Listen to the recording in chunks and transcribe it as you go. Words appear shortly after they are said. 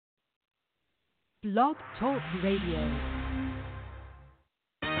Blog Talk Radio.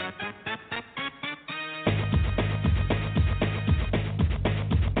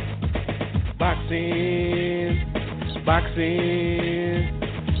 Boxing, boxing,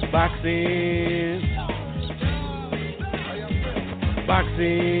 boxing,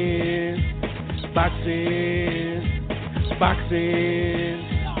 boxing, boxing, boxing.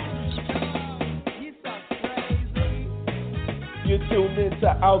 You're tuned into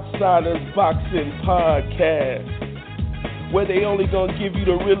Outsiders Boxing Podcast, where they only gonna give you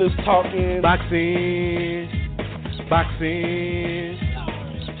the realest talking. Boxing, boxing.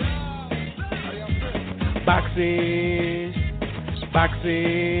 Boxing,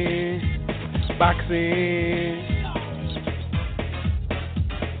 boxing, boxing.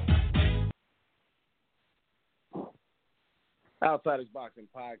 Outsiders Boxing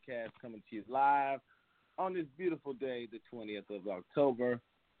Podcast coming to you live on this beautiful day, the 20th of October.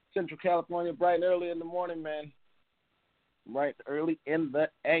 Central California, bright and early in the morning, man. Right early in the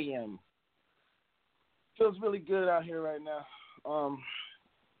AM. Feels really good out here right now.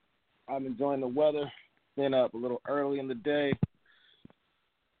 I'm enjoying the weather. Been up a little early in the day.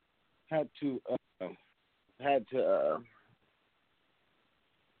 Had a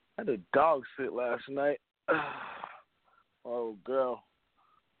dog sit last night. Oh girl.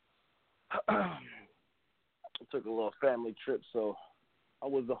 I took a little family trip, so I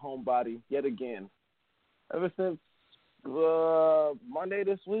was a homebody yet again. Ever since Monday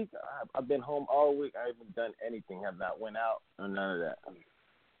this week, I've been home all week. I haven't done anything. Have not went out or none of that.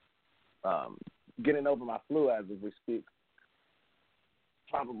 Getting over my flu as we speak.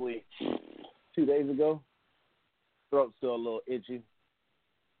 Probably 2 days ago. Throat's still a little itchy.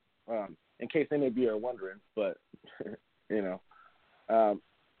 In case any of you are wondering, but you know,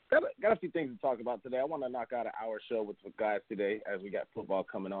 got a few things to talk about today. I want to knock out an hour show with the guys today as we got football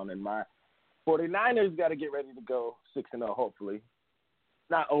coming on, and my 49ers got to get ready to go 6-0, hopefully.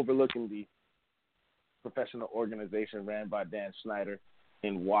 Not overlooking the professional organization ran by Dan Snyder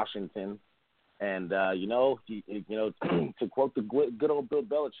in Washington. And, to quote the good old Bill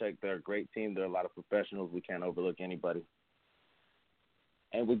Belichick, they're a great team. They're a lot of professionals. We can't overlook anybody.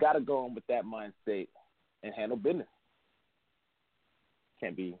 And we got to go on with that mind state and handle business.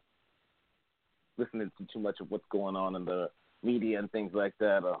 Can't be listening to too much of what's going on in the media and things like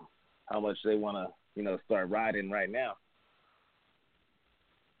that, or how much they want to, start riding right now.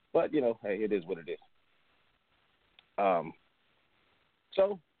 But, hey, it is what it is.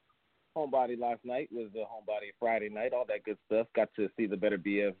 So, homebody last night was the homebody Friday night, all that good stuff. Got to see the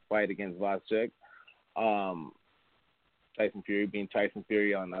Beterbiev fight against Gvozdyk. Tyson Fury being Tyson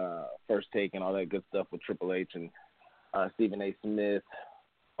Fury on First Take and all that good stuff with Triple H and Stephen A. Smith,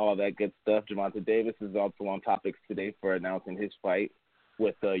 all that good stuff. Gervonta Davis is also on topics today for announcing his fight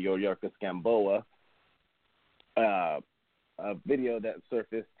with Yorka Scamboa. A video that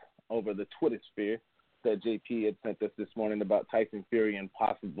surfaced over the Twitter sphere that JP had sent us this morning about Tyson Fury and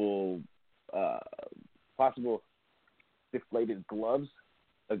possible deflated gloves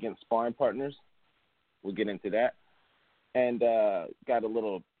against sparring partners. We'll get into that. And got a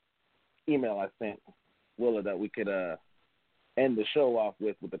little email I sent Willa that we could end the show off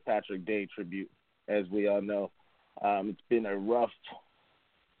with the Patrick Day tribute. As we all know, it's been a rough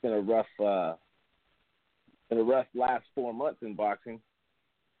last 4 months in boxing,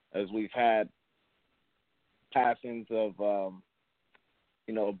 as we've had passings of,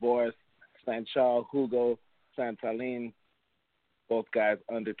 Boris Sanchal, Hugo Santalin, both guys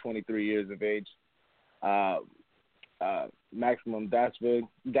under 23 years of age. Maximum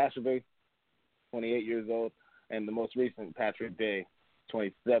Dashovic, 28 years old, and the most recent Patrick Day,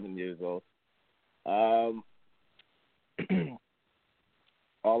 27 years old. All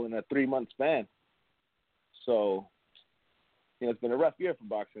in a 3-month span. So, it's been a rough year for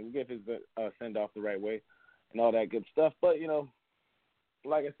boxing. We gave his send-off the right way and all that good stuff. But,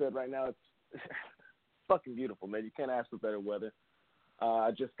 like I said, right now it's fucking beautiful, man. You can't ask for better weather.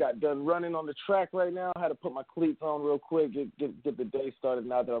 I just got done running on the track right now. I had to put my cleats on real quick, get the day started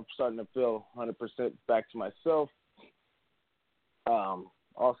now that I'm starting to feel 100% back to myself.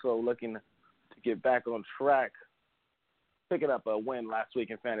 Also looking to get back on track, picking up a win last week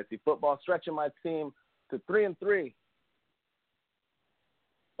in fantasy football, stretching my team to 3-3.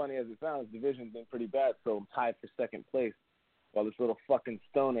 Funny as it sounds, division's been pretty bad, so I'm tied for second place. While this little fucking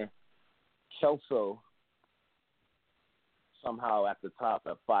stoner, Kelso, somehow at the top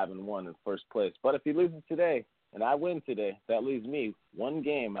at 5-1 in first place. But if he loses today and I win today, that leaves me one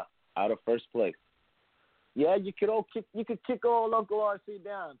game out of first place. Yeah, you could kick old Uncle RC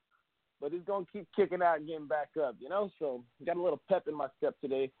down, but he's gonna keep kicking out and getting back up, So got a little pep in my step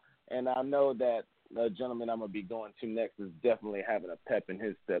today, And I know that the gentleman I'm going to be going to next is definitely having a pep in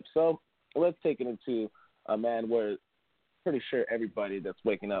his step. So let's take it into a man where pretty sure everybody that's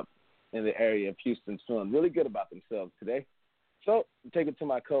waking up in the area of Houston's feeling really good about themselves today. So take it to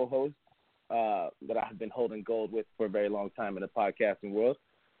my co-host that I've been holding gold with for a very long time in the podcasting world,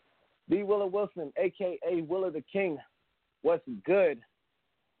 B. Willa Wilson, a.k.a. Willa the King. What's good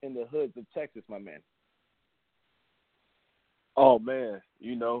in the hoods of Texas, my man? Oh, man,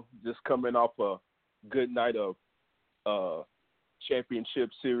 just coming off a good night of championship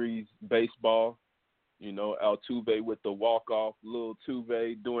series baseball. Altuve with the walk-off, Lil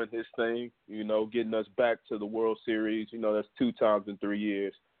Tuve doing his thing, getting us back to the World Series. That's 2 times in 3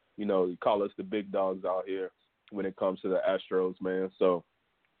 years. You call us the big dogs out here when it comes to the Astros, man. So,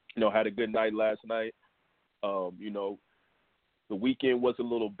 had a good night last night. The weekend was a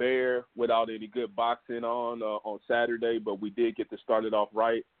little bare without any good boxing on Saturday, but we did get to start it off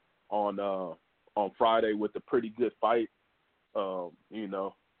right on Friday with a pretty good fight,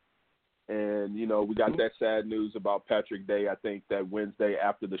 And, we got that sad news about Patrick Day, I think, that Wednesday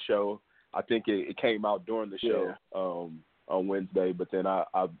after the show. I think it came out during the show on Wednesday, but then I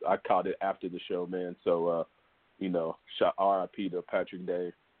caught it after the show, man. So, shot RIP to Patrick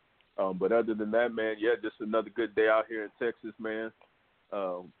Day. But other than that, man, just another good day out here in Texas, man.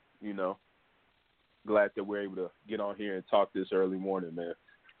 Glad that we're able to get on here and talk this early morning, man.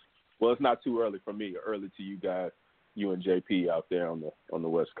 Well, it's not too early for me, early to you guys, you and JP out there on the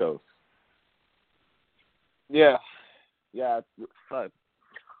West Coast. Yeah, I've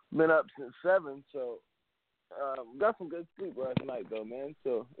been up since 7, so got some good sleep last night, though, man.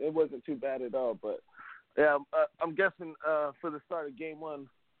 So it wasn't too bad at all. But, yeah, I'm guessing for the start of Game 1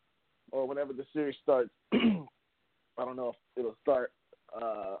 or whenever the series starts, I don't know if it'll start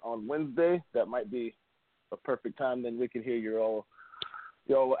on Wednesday. That might be a perfect time. Then we can hear your old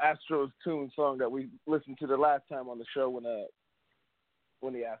Astros tune song that we listened to the last time on the show when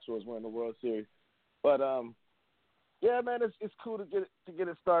the Astros were in the World Series. But yeah, man, it's cool to get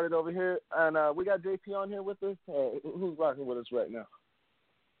it started over here. And we got JP on here with us. Who's rocking with us right now?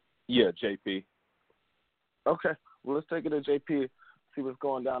 Yeah, JP. Okay, well, let's take it to JP. See what's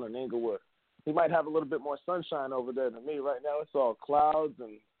going down in Inglewood. He might have a little bit more sunshine over there than me. Right now, it's all clouds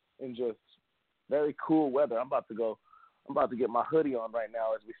and just very cool weather. I'm about to get my hoodie on right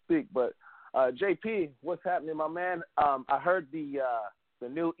now as we speak. But JP, what's happening, my man? I heard the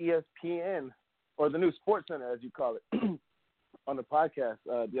new ESPN, or the new Sports Center, as you call it, on the podcast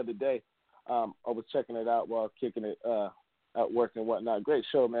the other day. I was checking it out while kicking it at work and whatnot. Great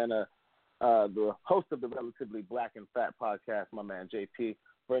show, man. The host of the Relatively Black and Fat podcast, my man JP.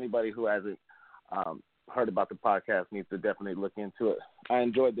 For anybody who hasn't heard about the podcast, needs to definitely look into it. I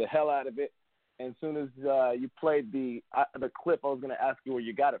enjoyed the hell out of it. And as soon as you played the clip, I was going to ask you where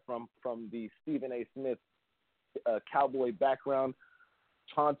you got it from the Stephen A. Smith Cowboy background,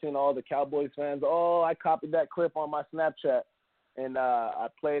 taunting all the Cowboys fans. Oh, I copied that clip on my Snapchat, and I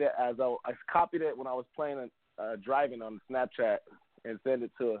played it I copied it when I was playing driving on Snapchat and sent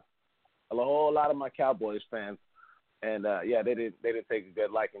it to a whole lot of my Cowboys fans. And they didn't take a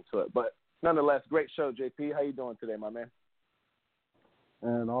good liking to it. But nonetheless, great show, JP. How you doing today, my man?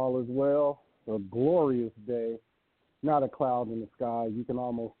 And all is well. A glorious day. Not a cloud in the sky. You can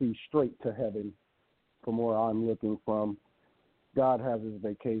almost see straight to heaven from where I'm looking from. God has his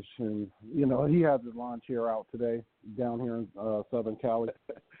vacation. He has his lawn chair out today down here in Southern Cali.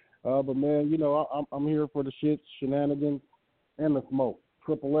 But, man, I'm here for the shit, shenanigans, and the smoke.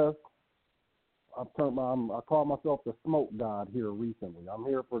 Triple S. I call myself the smoke god here recently. I'm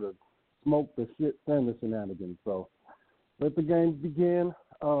here for the smoke, the shit, and the shenanigans. So let the games begin.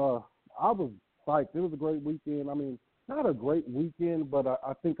 I was psyched. It was a great weekend. I mean, not a great weekend, but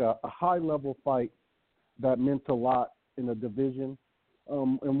I think a high-level fight that meant a lot in a division.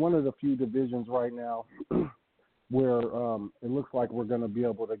 In one of the few divisions right now where it looks like we're going to be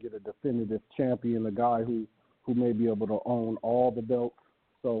able to get a definitive champion, a guy who may be able to own all the belts.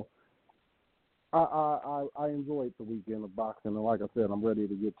 So I enjoyed the weekend of boxing, and like I said, I'm ready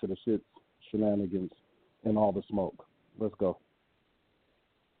to get to the shit, shenanigans, and all the smoke. Let's go.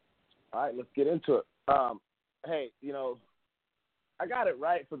 All right, let's get into it. Hey, I got it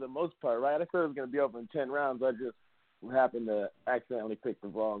right for the most part, right? I thought it was going to be over in 10 rounds. I just happened to accidentally pick the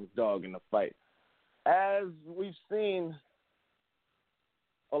wrong dog in the fight. As we've seen,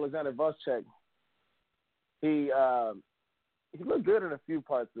 Alexander Gvozdyk, he looked good in a few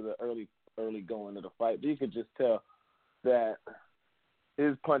parts of the early going of the fight, but you could just tell that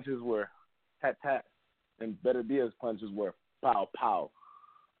his punches were tat-tat, and Beterbiev's punches were pow-pow.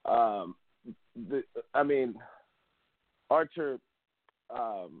 Artur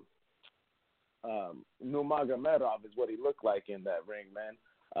Nurmagomedov is what he looked like in that ring, man.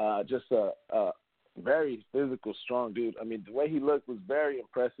 Just a very physical, strong dude. I mean, the way he looked was very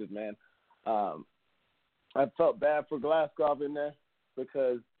impressive, man. I felt bad for Glasgow in there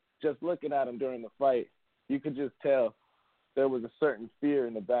because just looking at him during the fight, you could just tell there was a certain fear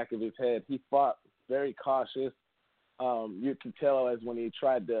in the back of his head. He fought very cautious. You could tell as when he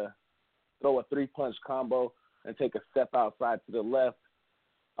tried to throw a 3-punch combo and take a step outside to the left.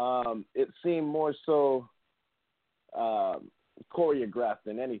 It seemed more so choreographed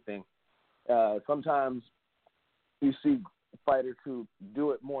than anything. Sometimes you see fighters who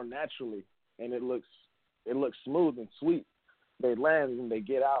do it more naturally, and it looks smooth and sweet. They land and they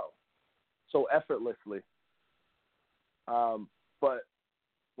get out so effortlessly. But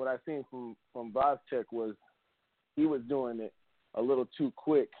what I seen from Gvozdyk was he was doing it a little too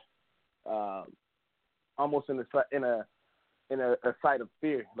quick, almost in a sight of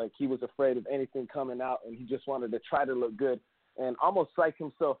fear. Like he was afraid of anything coming out, and he just wanted to try to look good and almost psych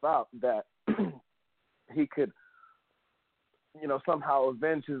himself out that he could, somehow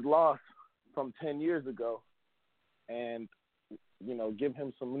avenge his loss from 10 years ago and, give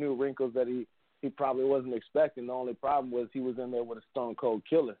him some new wrinkles that he probably wasn't expecting. The only problem was he was in there with a stone cold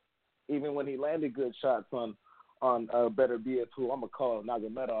killer. Even when he landed good shots on Beterbiev, who I'm going to call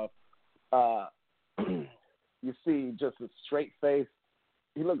Nurmagomedov, you see just a straight face.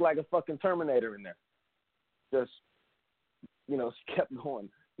 He looked like a fucking Terminator in there. Just, kept going.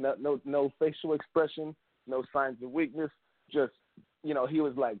 No facial expression, no signs of weakness. Just, he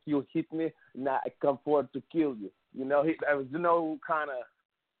was like, you hit me, now I come forward to kill you. There was no kind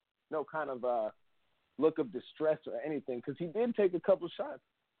of look of distress or anything, because he did take a couple shots.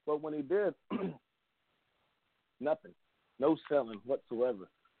 But when he did, nothing. No selling whatsoever,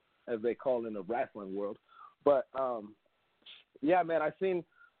 as they call in the wrestling world. But, yeah, man, I seen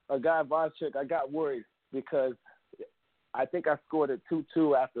a guy, Gvozdyk, I got worried because I think I scored at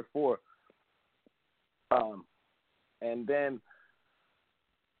 2-2 after 4. And then,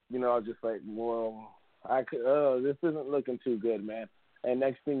 I was just like, well, this isn't looking too good, man. And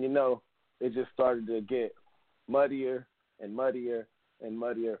next thing you know, it just started to get muddier and muddier and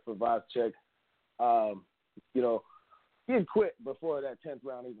muddier for Gvozdyk. He had quit before that 10th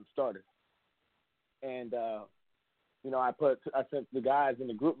round even started. And, I sent the guys in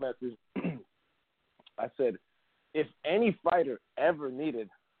the group message, I said, if any fighter ever needed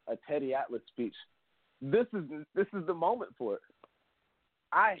a Teddy Atlas speech, this is the moment for it.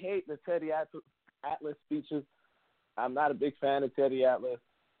 I hate the Teddy Atlas speeches. I'm not a big fan of Teddy Atlas.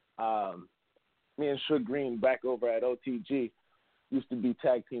 Me and Suge Green back over at OTG used to be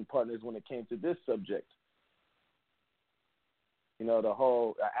tag team partners when it came to this subject. The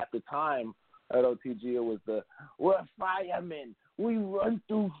whole, at the time at OTG, it was we're firemen. We run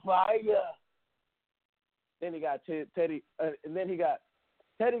through fire. Then he got Teddy, and then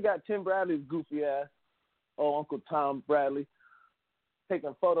Teddy got Tim Bradley's goofy ass, Uncle Tom Bradley,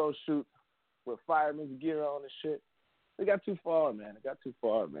 taking photo shoots with fireman's gear on and shit. It got too far, man.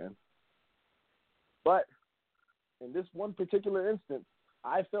 But in this one particular instance,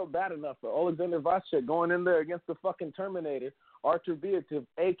 I felt bad enough for Alexander Gvozdyk going in there against the fucking Terminator, Artur Beterbiev,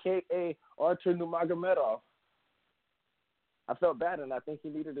 a.k.a. Artur Nurmagomedov. I felt bad, and I think he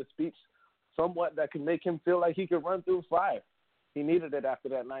needed a speech somewhat that could make him feel like he could run through fire. He needed it after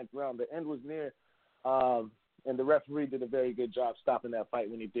that 9th round. The end was near, and the referee did a very good job stopping that fight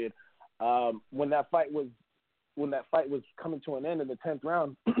when he did. When that fight was coming to an end in the 10th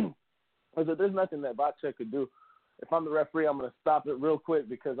round, I said, there's nothing that Gvozdyk could do. If I'm the referee, I'm going to stop it real quick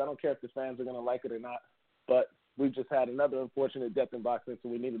because I don't care if the fans are going to like it or not. But we just had another unfortunate death in boxing, so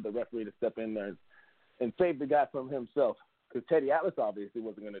we needed the referee to step in there and save the guy from himself, because Teddy Atlas obviously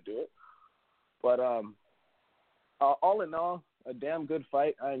wasn't going to do it. But all in all, a damn good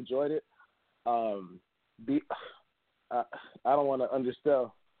fight. I enjoyed it. I don't want to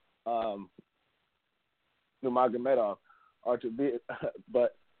undersell Nurmagomedov, Artur Beterbiev,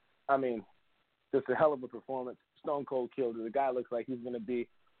 but I mean, just a hell of a performance. Stone cold killed. The guy looks like he's going to be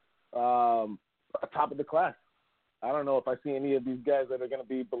top of the class. I don't know if I see any of these guys that are going to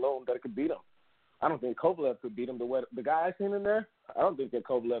be below him that could beat him. I don't think Kovalev could beat him. The guy I seen in there, I don't think that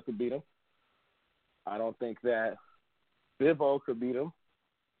Kovalev could beat him. I don't think that Bivol could beat him.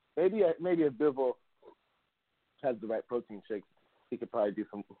 Maybe if Bivol has the right protein shakes, he could probably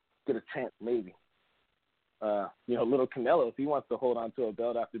get a chance, maybe. Little Canelo, if he wants to hold on to a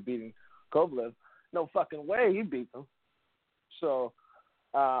belt after beating Kovalev, no fucking way he beats him. So,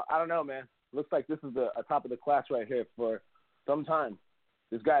 I don't know, man. Looks like this is a top of the class right here for some time.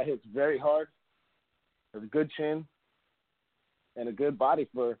 This guy hits very hard, has a good chin, and a good body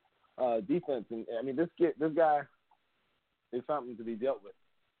for defense, and I mean this guy is something to be dealt with,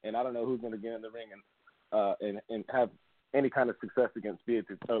 and I don't know who's going to get in the ring and have any kind of success against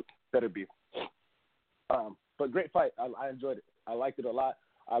Beterbiev. But great fight. I enjoyed it. I liked it a lot.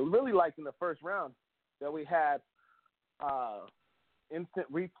 I really liked in the first round that we had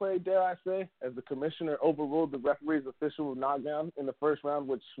instant replay, dare I say, as the commissioner overruled the referee's official knockdown in the first round,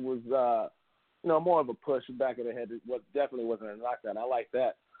 which was, more of a push back of the head. It definitely wasn't a knockdown. I like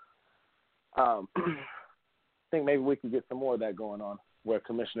that. I think maybe we could get some more of that going on, where a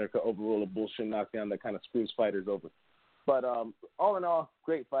commissioner could overrule a bullshit knockdown that kind of screws fighters over. But all in all,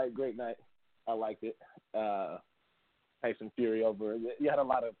 great fight, great night. I liked it. Tyson Fury over. You had a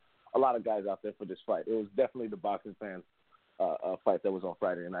lot of guys out there for this fight. It was definitely the boxing fans fight that was on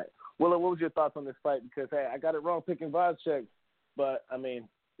Friday night. Willa, what was your thoughts on this fight? Because hey, I got it wrong picking Gvozdyk, but I mean,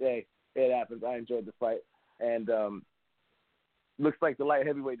 hey, it happens. I enjoyed the fight, and looks like the light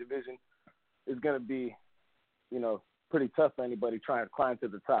heavyweight division is going to be, pretty tough for anybody trying to climb to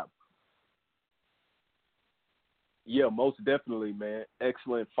the top. Yeah, most definitely, man.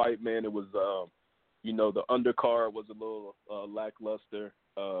 Excellent fight, man. It was, the undercard was a little lackluster.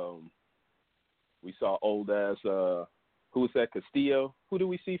 We saw old ass, who was that, Castillo? Who do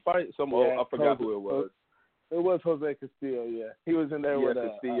we see fight? I forgot who it was. It was Jose Castillo, yeah. He was in there with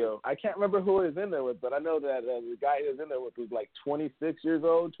Castillo. I can't remember who he was in there with, but I know that the guy he was in there with was like 26 years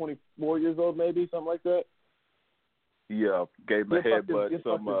old, 24 years old maybe, something like that. Yeah, gave him a headbutt. His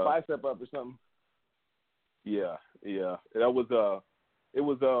bicep up or something. Yeah. That was that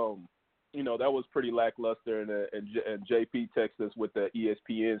was pretty lackluster, and JP texted us with the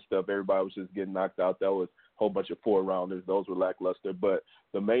ESPN stuff. Everybody was just getting knocked out. That was a whole bunch of 4-rounders. Those were lackluster. But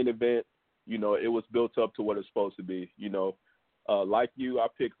the main event, it was built up to what it's supposed to be. Like you, I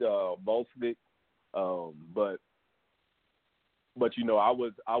picked Gvozdyk, but I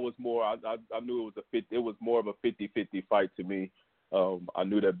was more. I knew it was more of a 50-50 fight to me. I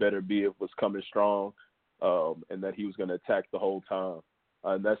knew that Beterbiev was coming strong, and that he was going to attack the whole time.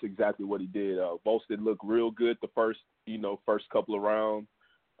 And that's exactly what he did. Gvozdyk looked real good the first couple of rounds.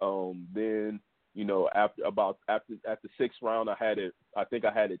 Then, after the sixth round, I think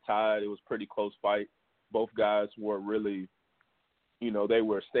I had it tied. It was a pretty close fight. Both guys were really, they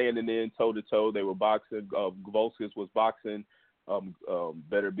were standing in toe to toe. They were boxing. Gvozdyk was boxing.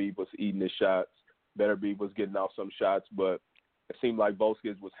 Beterbiev was eating his shots. Beterbiev was getting out some shots, but it seemed like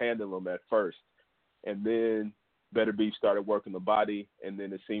Gvozdyk was handling them at first. And then Beterbiev started working the body, and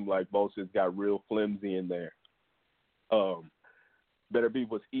then it seemed like Gvozdyk got real flimsy in there. Beterbiev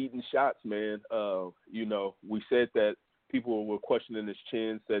was eating shots, man. We said that people were questioning his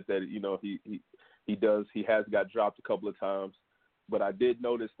chin, said that, he has got dropped a couple of times. But I did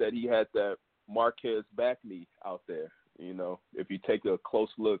notice that he had that Marquez back knee out there. If you take a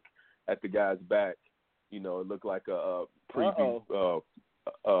close look at the guy's back, it looked like a preview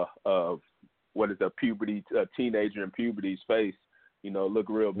what is a puberty teenager in puberty's face, look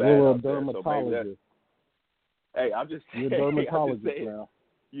real bad. You're a out there. dermatologist. Hey, I'm just saying. You're a dermatologist now.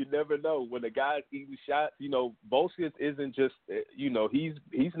 You never know when the guy's eating shots. Gvozdyk isn't just,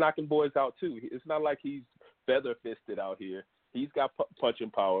 he's knocking boys out too. It's not like he's feather fisted out here. He's got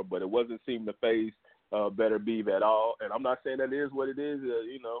punching power, but it wasn't seem to phase Beterbiev at all. And I'm not saying that is what it is.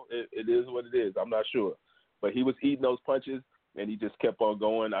 It is what it is. I'm not sure, but he was eating those punches. And he just kept on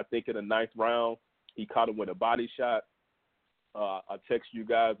going. I think in the 9th round, he caught him with a body shot. I texted you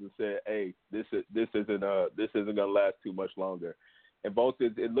guys and said, "Hey, this isn't gonna last too much longer." And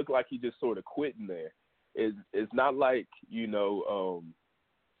Gvozdyk, it looked like he just sort of quit in there. It's not like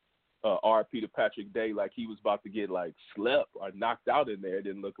RP to Patrick Day, like he was about to get like slept or knocked out in there. It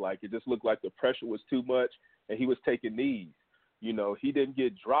didn't look like it. Just looked like the pressure was too much, and he was taking knees. He didn't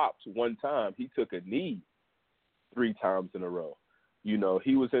get dropped one time. He took a knee 3 times in a row. He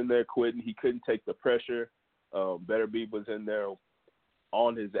was in there quitting. He couldn't take the pressure. Beterbiev was in there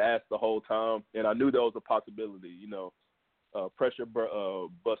on his ass the whole time. And I knew there was a possibility, pressure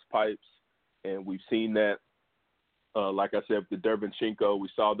bust pipes. And we've seen that, like I said, with the Dervinchenko. We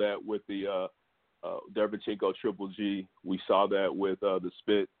saw that with the Dervinchenko Triple G. We saw that with the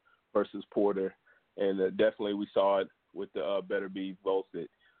Spit versus Porter. And definitely we saw it with the Beterbiev Gvozdyk.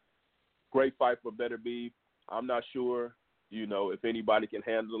 Great fight for Beterbiev. I'm not sure, if anybody can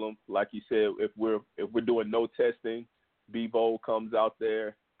handle him. Like you said, if we're doing no testing, Bevo comes out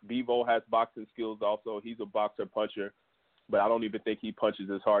there. Bevo has boxing skills also. He's a boxer puncher, but I don't even think he punches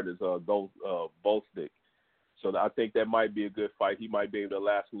as hard as Gvozdyk. So I think that might be a good fight. He might be able to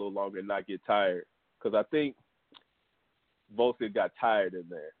last a little longer and not get tired. Because I think Gvozdyk got tired in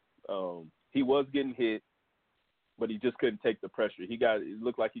there. He was getting hit, but he just couldn't take the pressure. It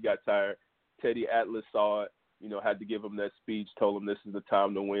looked like he got tired. Teddy Atlas saw it, had to give him that speech, told him this is the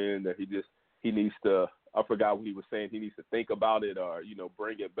time to win, that he needs to, I forgot what he was saying, he needs to think about it or,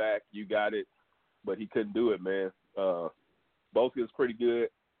 bring it back. You got it. But he couldn't do it, man. Both was pretty good,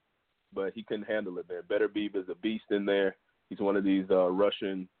 but he couldn't handle it, man. Beterbiev is a beast in there. He's one of these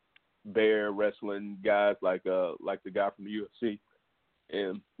Russian bear wrestling guys like the guy from the UFC.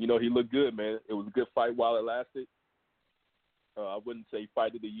 And, he looked good, man. It was a good fight while it lasted. I wouldn't say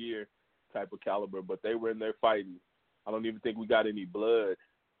fight of the year type of caliber, but they were in there fighting. I don't even think we got any blood.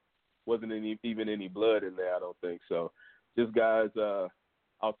 Wasn't even any blood in there, I don't think. So just guys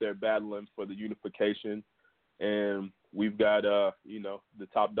out there battling for the unification. And we've got, the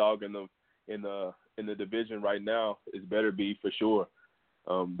top dog in the division right now is Beterbiev for sure.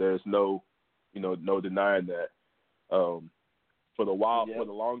 There's no denying that. For the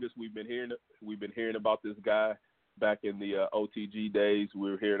longest we've been hearing about this guy. Back in the OTG days,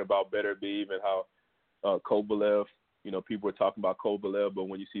 we were hearing about Beterbiev and how Kovalev, people were talking about Kovalev, but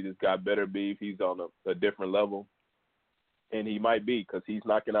when you see this guy Beterbiev, he's on a different level. And he might be, because he's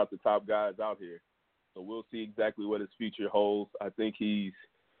knocking out the top guys out here. So we'll see exactly what his future holds. I think he's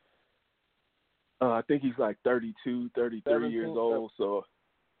like 32, 33 years old. So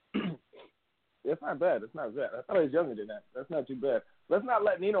it's not bad. It's not bad. I thought he was younger than that. That's not too bad. Let's not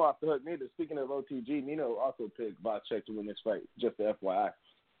let Nino off the hook neither. Speaking of OTG, Nino also picked Gvozdyk to win this fight, just the FYI.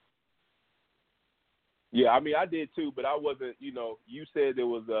 Yeah, I mean, I did too, but I wasn't, you said there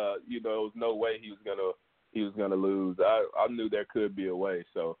was there was no way he was gonna lose. I knew there could be a way.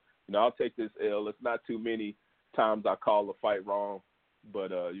 So, I'll take this L. It's not too many times I call a fight wrong,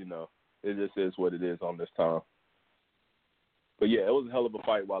 but it just is what it is on this time. But yeah, it was a hell of a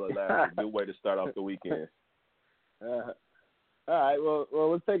fight while it lasted. Good way to start off the weekend. All right, well,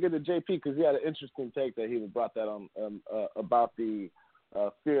 let's take it to JP because he had an interesting take that he brought that on about the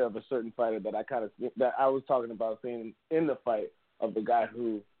fear of a certain fighter that I was talking about seeing in the fight of the guy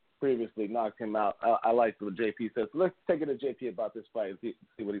who previously knocked him out. I liked what JP said. So let's take it to JP about this fight and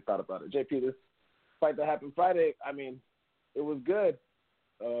see what he thought about it. JP, this fight that happened Friday, I mean, it was good.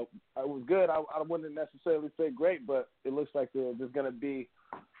 It was good. I wouldn't necessarily say great, but it looks like there's going to be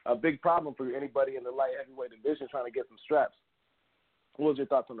a big problem for anybody in the light heavyweight division trying to get some straps. What was your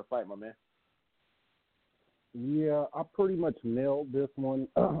thoughts on the fight, my man? Yeah, I pretty much nailed this one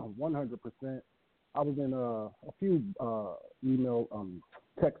 100%. I was in a few email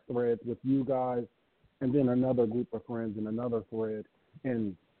text threads with you guys and then another group of friends in another thread.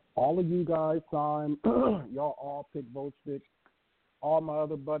 And all of you guys, Simon, y'all all picked Gvozdyk. All my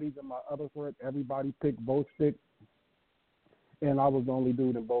other buddies in my other thread, everybody picked Gvozdyk. And I was the only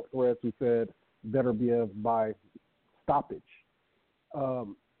dude in both threads who said Beterbiev by stoppage.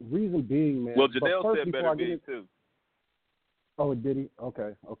 Reason being, man. Well, Janelle said Beterbiev too. Oh, did he?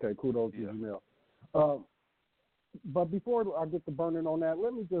 Okay. Kudos to Janelle. But before I get to burning on that,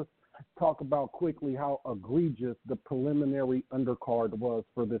 let me just talk about quickly how egregious the preliminary undercard was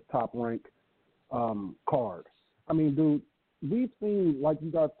for this top-ranked card. I mean, dude, we've seen, like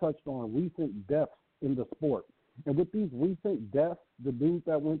you guys touched on, recent deaths in the sport. And with these recent deaths, the dudes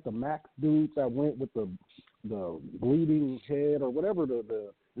that went, the Max dudes that went with the bleeding head or whatever,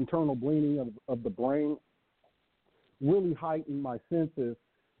 the internal bleeding of the brain, really heightened my senses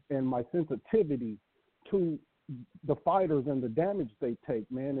and my sensitivity to the fighters and the damage they take,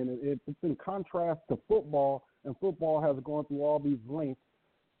 man. And it's in contrast to football, and football has gone through all these lengths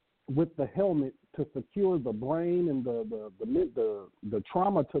with the helmet to secure the brain and the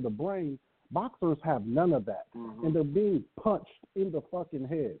trauma to the brain. Boxers have none of that, and they're being punched in the fucking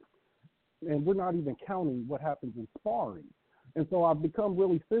head. And we're not even counting what happens in sparring. And so I've become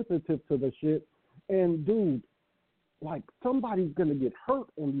really sensitive to the shit. And, dude, like, somebody's going to get hurt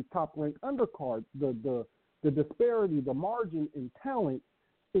on these top-ranked undercards. The disparity, the margin in talent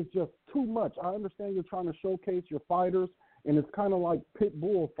is just too much. I understand you're trying to showcase your fighters, and it's kind of like pit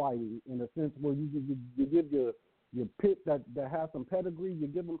bull fighting in a sense where you give your pit that has some pedigree, you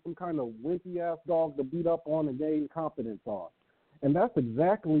give them some kind of wimpy-ass dog to beat up on and gain confidence on. And that's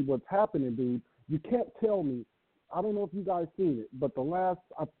exactly what's happening, dude. You can't tell me. I don't know if you guys seen it, but the last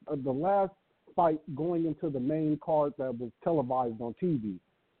fight going into the main card that was televised on TV,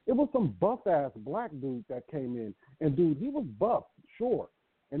 it was some buff-ass black dude that came in. And, dude, he was buff, sure.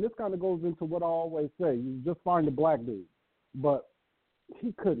 And this kind of goes into what I always say. You just find a black dude. But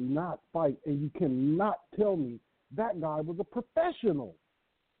he could not fight, and you cannot tell me that guy was a professional.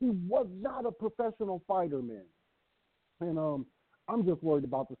 He was not a professional fighter, man. And I'm just worried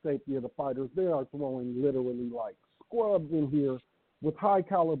about the safety of the fighters. They are throwing literally like scrubs in here with high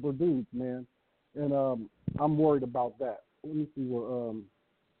caliber dudes, man. And I'm worried about that. Let me see where.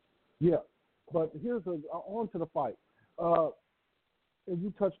 Yeah, but on to the fight. And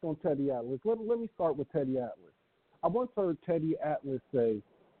you touched on Teddy Atlas. Let me start with Teddy Atlas. I once heard Teddy Atlas say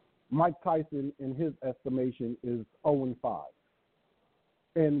Mike Tyson, in his estimation, is 0-5.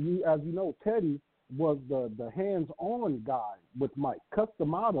 And as you know, Teddy was the hands-on guy with Mike.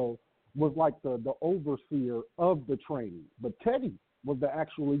 Customato was like the overseer of the training. But Teddy was the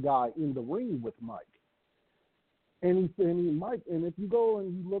actual guy in the ring with Mike. And Mike, and if you go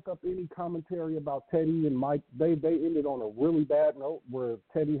and you look up any commentary about Teddy and Mike, they ended on a really bad note where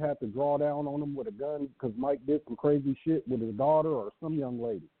Teddy had to draw down on him with a gun because Mike did some crazy shit with his daughter or some young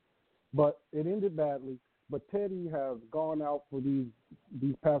lady. But it ended badly. But Teddy has gone out for these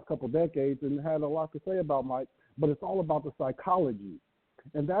past couple decades and had a lot to say about Mike. But it's all about the psychology,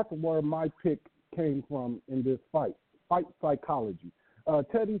 and that's where my pick came from in this fight psychology.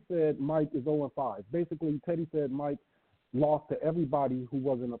 Teddy said Mike is 0-5. Basically, Teddy said Mike lost to everybody who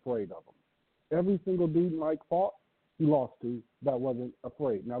wasn't afraid of him. Every single dude Mike fought, he lost to that wasn't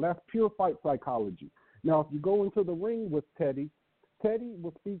afraid. Now, that's pure fight psychology. Now, if you go into the ring with Teddy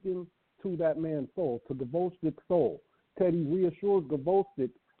was speaking to that man's soul, to Gvozdyk's soul. Teddy reassures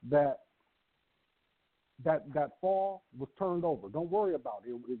Gvozdyk that fall was turned over. Don't worry about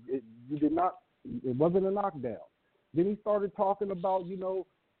it. It wasn't a knockdown. Then he started talking about,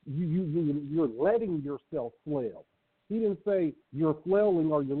 you're letting yourself flail. He didn't say you're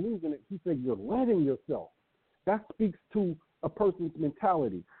flailing or you're losing it. He said you're letting yourself. That speaks to a person's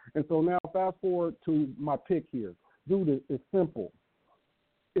mentality. And so now fast forward to my pick here. Dude, it's simple.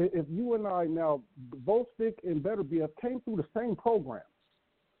 If you and I now, Gvozdyk and Beterbiev came through the same program.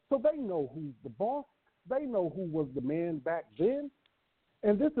 So they know who's the boss. They know who was the man back then.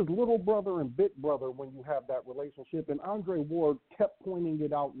 And this is little brother and big brother when you have that relationship. And Andre Ward kept pointing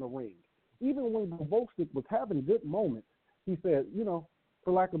it out in the ring. Even when Gvozdyk was having good moments, he said,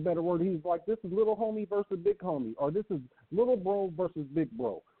 for lack of a better word, he's like, this is little homie versus big homie, or this is little bro versus big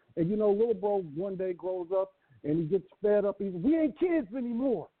bro. And, little bro one day grows up and he gets fed up. He's, we ain't kids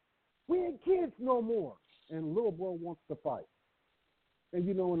anymore. We ain't kids no more. And little bro wants to fight. And,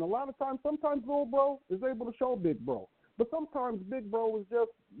 and a lot of times, sometimes little bro is able to show big bro. But sometimes big bro is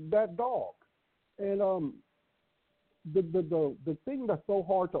just that dog. And the thing that's so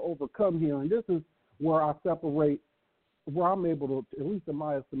hard to overcome here, and this is where I'm able to, at least in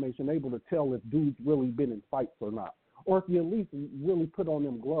my estimation, able to tell if dude's really been in fights or not, or if you at least really put on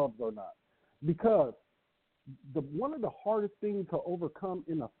them gloves or not. Because one of the hardest things to overcome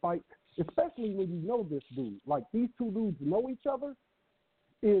in a fight, especially when you know this dude, like these two dudes know each other,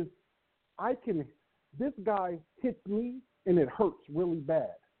 is this guy hits me and it hurts really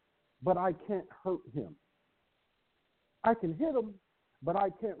bad, but I can't hurt him. I can hit him, but I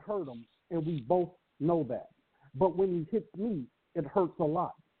can't hurt him, and we both know that. But when he hits me, it hurts a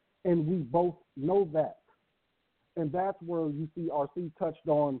lot, and we both know that. And that's where you see RC touched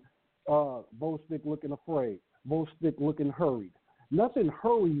on Gvozdyk looking afraid, Gvozdyk looking hurried. Nothing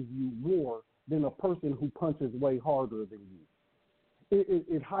hurries you more than a person who punches way harder than you.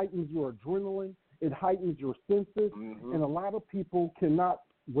 It heightens your adrenaline. It heightens your senses. Mm-hmm. And a lot of people cannot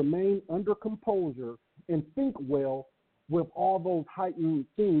remain under composure and think well with all those heightened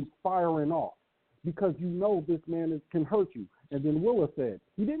things firing off, because this man can hurt you. And then Willa said,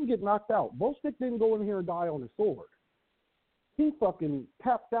 he didn't get knocked out. Gvozdyk didn't go in here and die on his sword. He fucking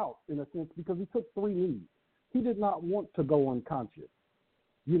tapped out, in a sense, because he took 3 knees. He did not want to go unconscious.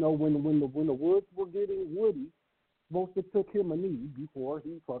 When the woods were getting woody, Gvozdyk took him a knee before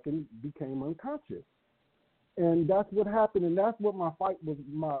he fucking became unconscious. And that's what happened, and that's what my fight was,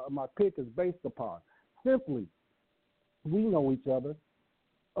 my pick is based upon. Simply, we know each other.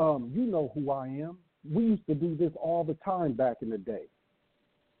 You know who I am. We used to do this all the time back in the day.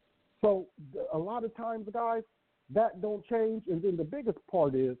 So a lot of times, guys, that don't change. And then the biggest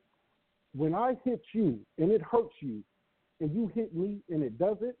part is when I hit you and it hurts you, and you hit me and it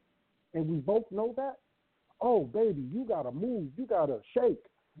doesn't, and we both know that, oh, baby, you got to move. You got to shake.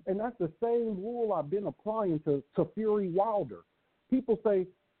 And that's the same rule I've been applying to Fury Wilder. People say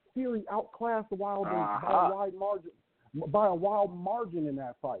Fury outclassed Wilder by a wide margin in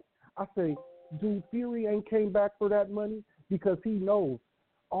that fight. I say, dude, Fury ain't came back for that money because he knows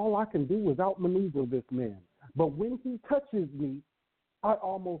all I can do is outmaneuver this man. But when he touches me, I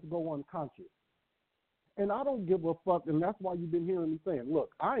almost go unconscious. And I don't give a fuck, and that's why you've been hearing me saying,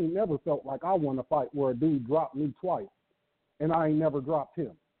 look, I ain't never felt like I won a fight where a dude dropped me twice, and I ain't never dropped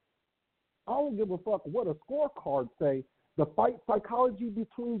him. I don't give a fuck what a scorecard say. The fight psychology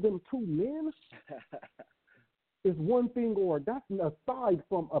between them two men is one thing, or that's aside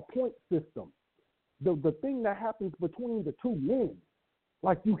from a point system. the thing that happens between the two men,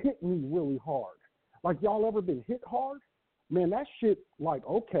 like you hit me really hard. Like y'all ever been hit hard? Man, that shit, like,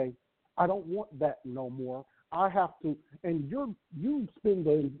 okay, I don't want that no more. I have to, and you spend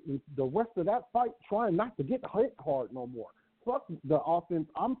the rest of that fight trying not to get hit hard no more. Fuck the offense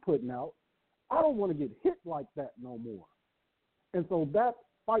I'm putting out. I don't want to get hit like that no more. And so that's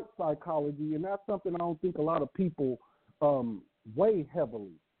fight psychology, and that's something I don't think a lot of people weigh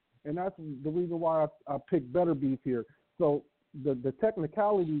heavily. And that's the reason why I picked Beterbiev here. So the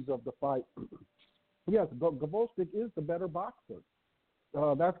technicalities of the fight, yes, Gvozdyk is the better boxer.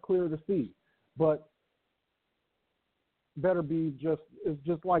 That's clear to see. But Beterbiev is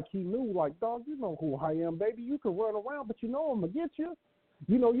just like he knew, like, dog, you know who I am, baby. You can run around, but you know I'm going to get you.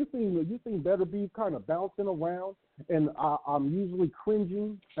 You know, you seen Beterbiev kind of bouncing around, and I'm usually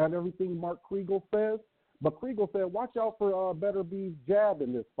cringing at everything Mark Kriegel says. But Kriegel said, watch out for Beterbiev's jab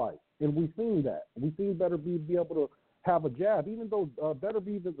in this fight. And we've seen that. We've seen Beterbiev be able to have a jab. Even though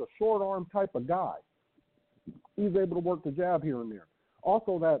Beterbiev is a short arm type of guy, he's able to work the jab here and there.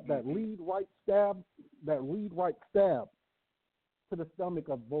 Also, that lead right stab to the stomach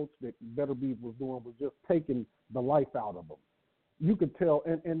of Gvozdyk, Beterbiev was doing, was just taking the life out of him. You could tell,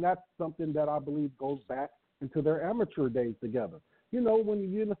 and that's something that I believe goes back into their amateur days together. You know, when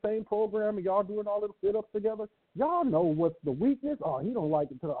you're in the same program and y'all doing all them sit-ups together, y'all know what's the weakness. Oh, he don't like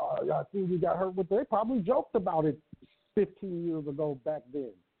it. I see we got hurt with it. They probably joked about it 15 years ago back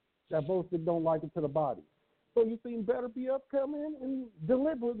then, that Gvozdyk don't like it to the body. So you seen Beterbiev come in and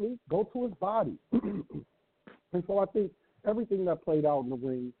deliberately go to his body. And so I think everything that played out in the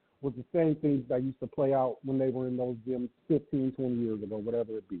ring was the same things that used to play out when they were in those gyms 15, 20 years ago,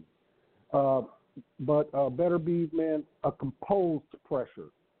 whatever it be. But Beterbiev, man, a composed pressure.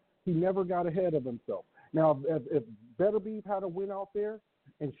 He never got ahead of himself. Now, if Beterbiev had a win out there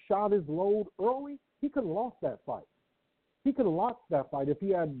and shot his load early, he could have lost that fight. He could have lost that fight if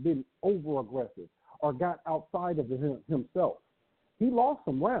he had been over-aggressive or got outside of himself. He lost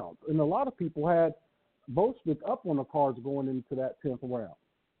some rounds, and a lot of people had Gvozdyk up on the cards going into that 10th round.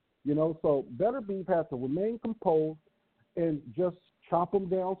 You know, so Beterbiev has to remain composed and just chop him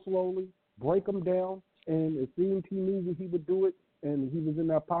down slowly, break him down, and it seemed he knew that he would do it, and he was in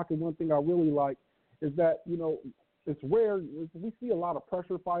that pocket. One thing I really like is that, you know, it's rare. We see a lot of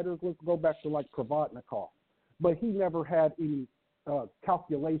pressure fighters. Let's go back to like Krvatnikov, but he never had any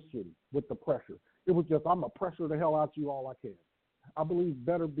calculation with the pressure. It was just, I'm going to pressure the hell out you all I can. I believe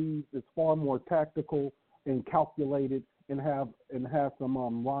Beterbiev is far more tactical and calculated and have some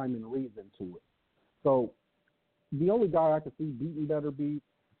rhyme and reason to it. So the only guy I can see beating Beterbiev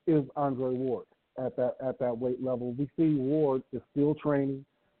is Andre Ward at that weight level. We see Ward is still training.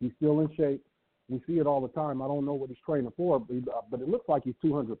 He's still in shape. We see it all the time. I don't know what he's training for, but it looks like he's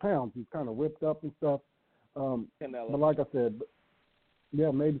 200 pounds. He's kind of ripped up and stuff. But like I said,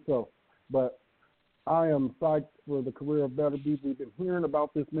 yeah, maybe so. But I am psyched for the career of Beterbiev. We've been hearing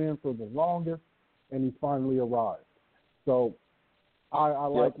about this man for the longest, and he's finally arrived. So I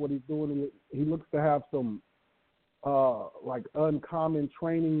like what he's doing. He looks to have some like uncommon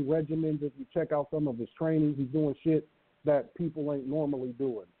training regimens. If you check out some of his training, he's doing shit that people ain't normally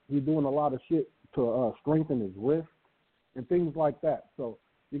doing. He's doing a lot of shit to strengthen his wrist and things like that. So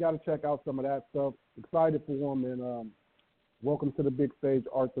you got to check out some of that stuff. Excited for him, and welcome to the big stage,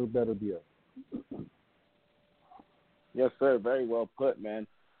 Arthur Beterbiev. Yes, sir. Very well put, man.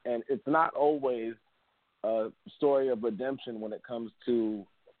 And it's not always a story of redemption when it comes to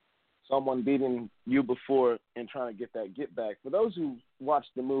someone beating you before and trying to get that get back. For those who watched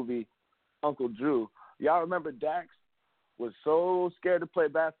the movie Uncle Drew, y'all remember Dax was so scared to play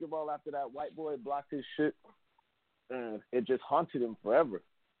basketball after that white boy blocked his shit, and it just haunted him forever.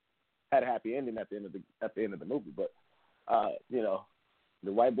 Had a happy ending at the end of the movie, but you know,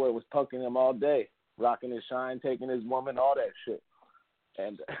 the white boy was punking him all day, rocking his shine, taking his woman, all that shit,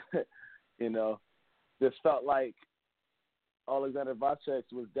 and you know, just felt like Alexander Vacek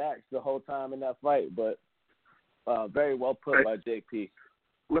was Dax the whole time in that fight, but very well put by JP.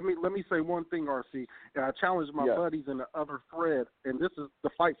 Let me say one thing, RC. I challenged my buddies in the other thread, and this is the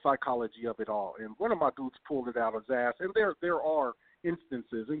fight psychology of it all. And one of my dudes pulled it out of his ass, and there are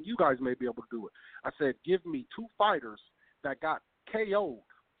instances, and you guys may be able to do it. I said, give me two fighters that got KO'd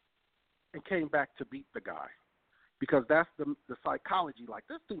and came back to beat the guy, because that's the psychology. Like,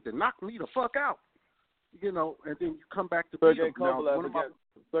 this dude did knock me the fuck out. You know, and then you come back to beat him.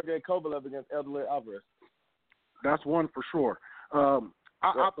 Sergey Kovalev against Eldler Alvarez. That's one for sure.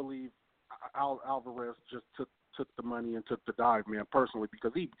 I believe Alvarez just took the money and took the dive, man, personally,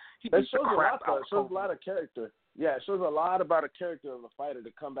 because he beat the crap out of Kovalev. It shows a lot of character. Yeah, it shows a lot about a character of a fighter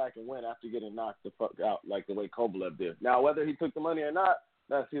to come back and win after getting knocked the fuck out like the way Kovalev did. Now, whether he took the money or not,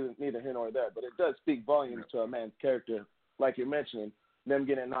 that's neither here nor there. But it does speak volumes to a man's character, like you're mentioning, them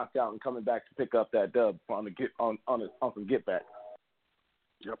getting knocked out and coming back to pick up that dub on some get back.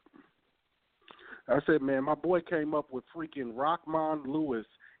 Yep. I said, man, my boy came up with freaking Rockman Lewis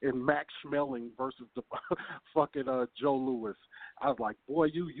and Max Schmeling versus the fucking Joe Louis. I was like, boy,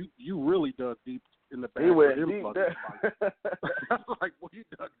 you really dug deep in the bag. He went for him deep. I was like, well, you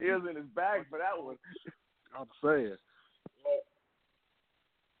dug deep. He was in his bag for that one. I'm saying.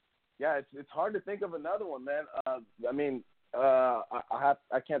 Yeah, it's hard to think of another one, man.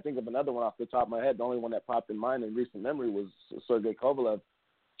 I can't think of another one off the top of my head. The only one that popped in mind in recent memory was Sergey Kovalev,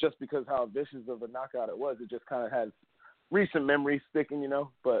 just because how vicious of a knockout it was. It just kind of has recent memories sticking,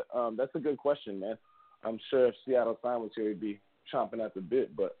 But that's a good question, man. I'm sure if Seattle Sign was here, he'd be chomping at the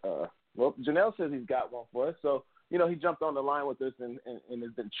bit. But, Janelle says he's got one for us. So, he jumped on the line with us and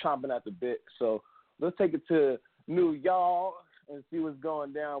has been chomping at the bit. So let's take it to New York and see what's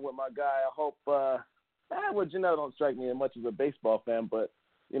going down with my guy. I hope Janelle don't strike me as much as a baseball fan, but,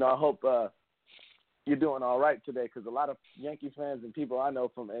 I hope you're doing all right today, because a lot of Yankee fans and people I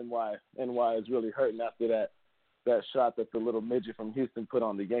know from NY is really hurting after that shot that the little midget from Houston put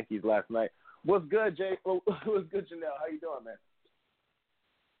on the Yankees last night. What's good, Jay? What's good, Janelle? How you doing, man?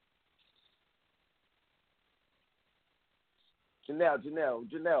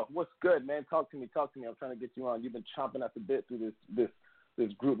 Janelle, what's good, man? Talk to me. I'm trying to get you on. You've been chomping at the bit through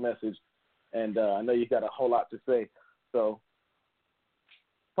this group message, and I know you got a whole lot to say. So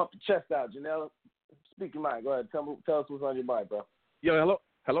pump your chest out, Janelle. Speak your mind. Go ahead. Tell us what's on your mind, bro. Yo,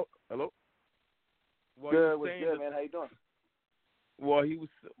 hello. What's good, man? How you doing? Well, he was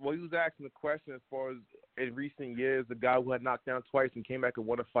asking the question as far as in recent years, the guy who had knocked down twice and came back and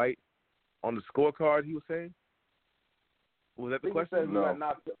won a fight on the scorecard. He was saying. Was that the question? No.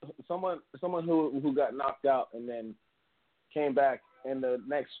 Someone who got knocked out and then came back in the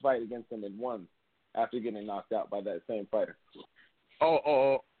next fight against him and won after getting knocked out by that same fighter.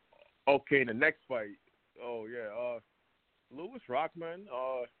 Oh, okay. In the next fight. Oh yeah. Louis Rockman.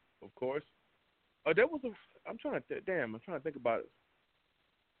 Of course. There was I'm trying to think about it.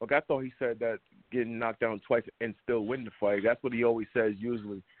 Okay, I thought he said that getting knocked down twice and still win the fight. That's what he always says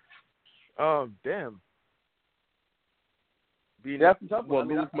usually. Damn. Louis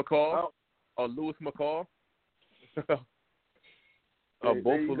McCall? Louis McCall? Both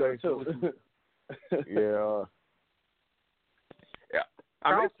of them too. Yeah. I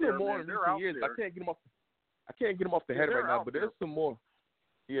mean, there's some more in recent years. There. I can't get him off the head right now, but there's some more.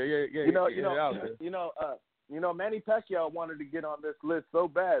 Yeah. Manny Pacquiao wanted to get on this list so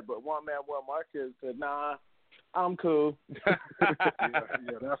bad, but Juan Manuel Marquez said, "Nah, I'm cool." yeah,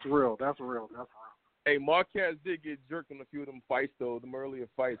 that's real. Hey, Marquez did get jerked in a few of them fights, though, them earlier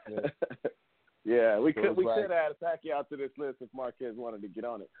fights, man. Yeah, we could have added Pacquiao to this list if Marquez wanted to get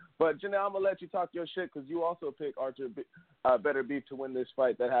on it. But, Janelle, I'm going to let you talk your shit because you also picked Arthur Beterbiev to win this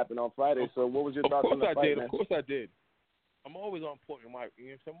fight that happened on Friday. So what was your thoughts on the fight, man? Of course I did. I'm always on point with my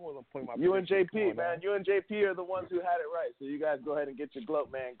You and JP, man. You and JP are the ones who had it right. So you guys go ahead and get your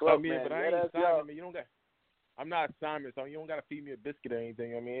gloat, man. Gloat, man. But I ain't Simon, man. You don't got. I'm not Simon, so you don't got to feed me a biscuit or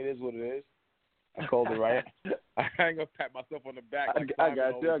anything. I mean, it is what it is. I called it right. I ain't gonna pat myself on the back. Like I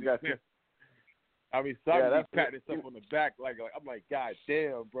got you. I mean, Simon patting himself on the back like I'm like, God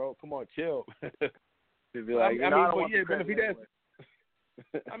damn, bro, come on, chill. Benavidez.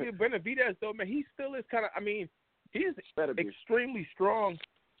 I mean, Benavidez though, man, he still is kind of. I mean, he's extremely strong.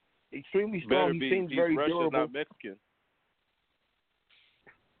 Extremely strong. He seems very Russian, durable. not Mexican.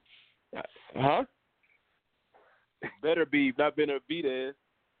 Huh? Beterbiev, not Benavidez.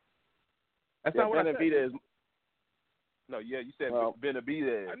 That's not what Benavidez. I said. No, yeah, you said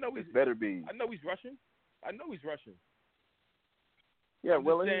Benavidez. I know he's Beterbiev. I know he's Russian. Yeah,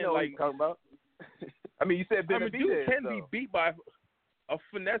 Willie, you know what you're talking about. I mean, you said Benavidez. Dude can be beat by a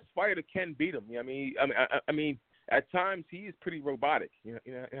finesse fighter. Can beat him. I mean, at times he is pretty robotic.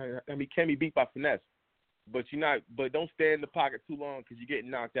 I mean, can be beat by finesse, but But don't stay in the pocket too long because you're getting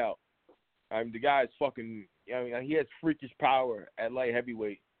knocked out. I mean, the guy is fucking. I mean, he has freakish power at light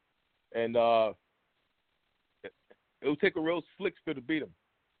heavyweight, and it will take a real slickster to beat him.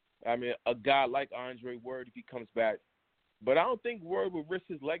 I mean, a guy like Andre Ward if he comes back. But I don't think Ward will risk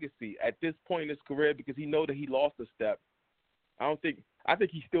his legacy at this point in his career because he know that he lost a step. I think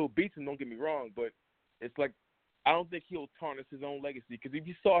he still beats him, don't get me wrong, but it's like I don't think he'll tarnish his own legacy because if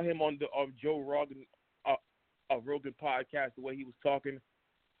you saw him on Joe Rogan Rogan podcast, the way he was talking,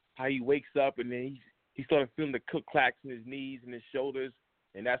 how he wakes up and then he started feeling the click clacks in his knees and his shoulders.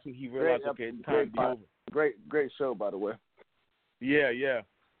 And that's when he realized, okay, it's time to be over. Great show, by the way. Yeah.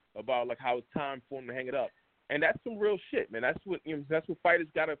 About like how it's time for him to hang it up. And that's some real shit, man. That's what fighters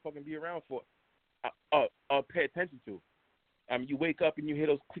gotta fucking be around for. Pay attention to. You wake up and you hear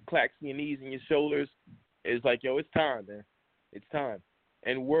those click clacks in your knees and your shoulders. It's like, yo, it's time, man. It's time.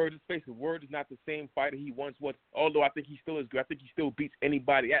 And Word, let's face it, Word is not the same fighter he once was. Although I think he still is good. I think he still beats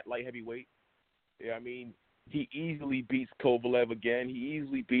anybody at light heavyweight. Yeah, I mean, he easily beats Kovalev again. He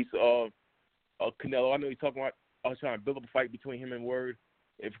easily beats Canelo. I know he's talking about trying to build up a fight between him and Word.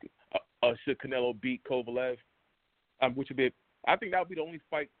 If should Canelo beat Kovalev, which would be, I think that would be the only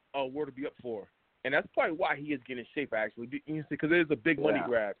fight Word would be up for. And that's probably why he is getting in shape, actually, because it is a big money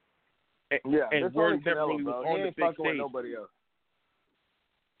grab. And Word never really was on the big stage. Nobody else.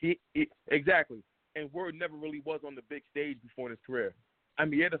 Exactly. And Word never really was on the big stage before in his career. I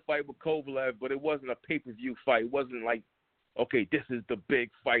mean, he had a fight with Kovalev, but it wasn't a pay-per-view fight. It wasn't like, okay, this is the big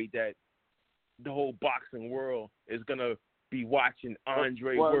fight that the whole boxing world is going to be watching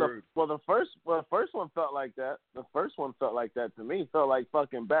Andre Word. The first one felt like that. The first one felt like that to me. It felt like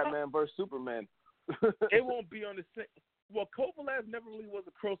fucking Batman versus Superman. It won't be on the same. Well, Kovalev never really was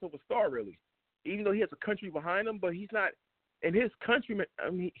a crossover star, really. Even though he has a country behind him, but he's not. And his countrymen,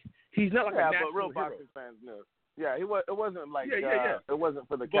 I mean, he's not like a national but real hero. boxing fans knew. Yeah, it wasn't like yeah. It wasn't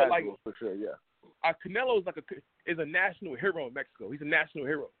for the casuals, like, for sure. Yeah. Canelo is a national hero in Mexico. He's a national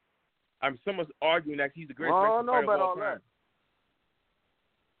hero. Someone's arguing that he's the greatest Mexican fighter of all time.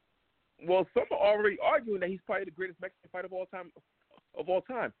 Well, some are already arguing that he's probably the greatest Mexican fighter of all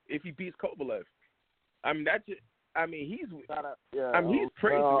time. If he beats Kovalev, he's. Shout out, he's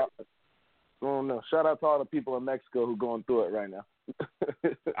crazy. Oh no! Shout out to all the people in Mexico who are going through it right now.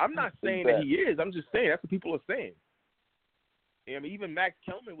 I'm not saying that he is. I'm just saying that's what people are saying. I mean, even Max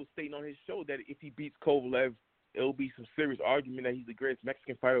Kellerman was stating on his show that if he beats Kovalev, it'll be some serious argument that he's the greatest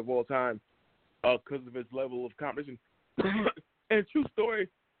Mexican fighter of all time because of his level of competition. And true story,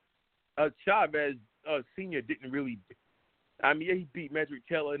 Chavez Sr. didn't really. I mean, he beat Medrick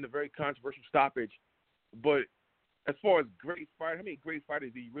Taylor in a very controversial stoppage, but as far as great fighters, how many great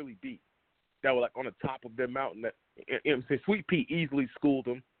fighters did he really beat that were like on the top of their mountain? Sweet Pea easily schooled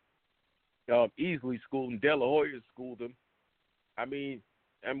him. De La Hoya schooled him. I mean,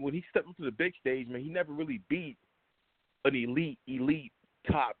 and when he stepped up to the big stage, man, he never really beat an elite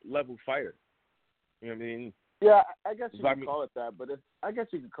top level fighter. You know what I mean? Yeah, I guess you could call it that.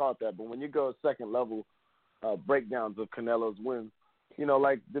 But when you go second level breakdowns of Canelo's wins, you know,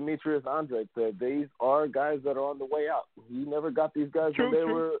 like Demetrius Andrade said, these are guys that are on the way out. He never got these guys when they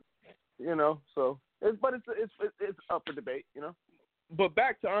were, you know. So, it's up for debate, you know. But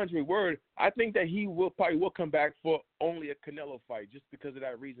back to Andre Word, I think that he will come back for only a Canelo fight, just because of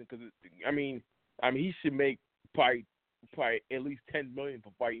that reason. Because he should make probably at least $10 million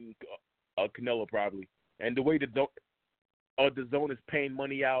for fighting Canelo probably. And the way the zone is paying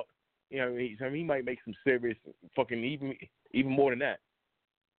money out, you know, he might make some serious fucking even more than that.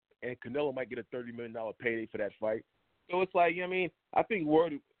 And Canelo might get a $30 million payday for that fight. So it's like, you know what I mean? I think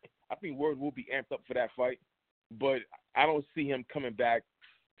Word will be amped up for that fight, but I don't see him coming back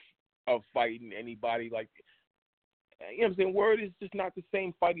of fighting anybody like, you know what I'm saying? Word is just not the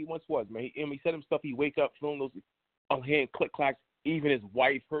same fight he once was, man. He said himself, he wake up feeling those hearing click clacks. Even his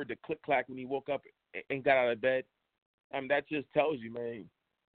wife heard the click clack when he woke up and got out of bed. That just tells you, man.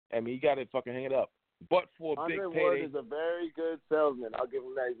 You got to fucking hang it up. But for a big payday. Andre Ward is a very good salesman. I'll give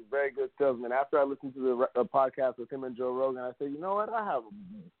him that. He's a very good salesman. After I listened to the podcast with him and Joe Rogan, I said, you know what? I have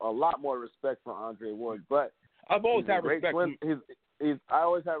a lot more respect for Andre Ward. But I've always had respect for him. I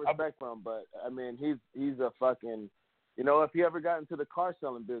always have respect for him. But, he's a fucking, you know, if he ever got into the car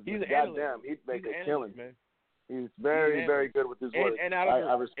selling business, goddamn, he'd make a killing. Man. He's very, very good with his words.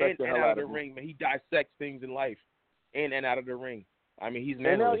 I respect the hell out of the him. ring, man. He dissects things in life, in and out of the ring. He's an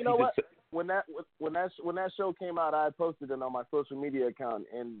analyst. You know what? When that show came out, I posted it on my social media account,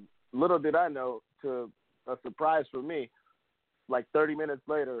 and little did I know, to a surprise for me, like 30 minutes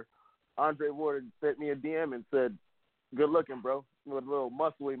later, Andre Ward sent me a DM and said, "Good looking, bro," with a little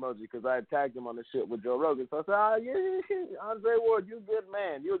muscle emoji because I had tagged him on the shit with Joe Rogan. So I said, yeah, Andre Ward, you a good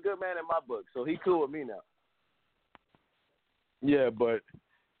man. You a good man in my book. So he cool with me now. Yeah, but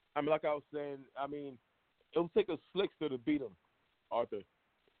like I was saying, it'll take a slickster to beat him, Arthur.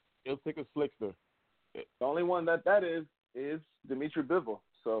 It'll take a slickster. The only one that is Dimitri Bivol.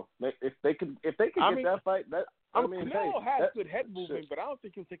 So if they could get that fight, Canelo has good head movement, but I don't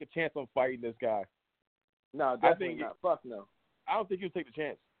think he'll take a chance on fighting this guy. No, definitely not. Fuck no. I don't think he'll take the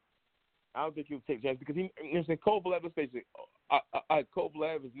chance. Because Kovalev, let's face it,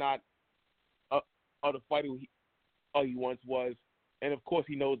 Kovalev is not the fighter he once was. and of course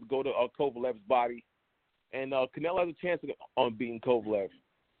he knows to go to Kovalev's body. And Canelo has a chance on beating Kovalev.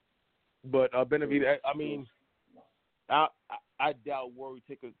 But Benavidez, I mean, I doubt Warren would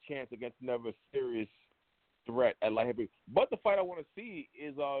take a chance against another serious threat at light heavyweight. But the fight I want to see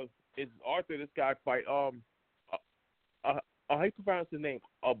is Arthur, this guy fight. How you pronounce his name?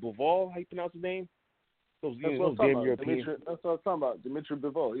 Bivol, how you pronounce his name? Those damn European. That's what I was talking about. Dmitry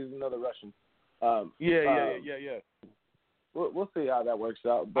Bivol. He's another Russian. Yeah. We'll see how that works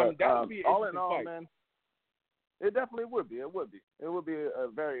out. But that would be an all in all, fight. man, it definitely would be. It would be a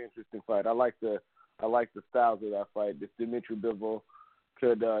very interesting fight. I like the styles of that fight. If Dmitry Bivol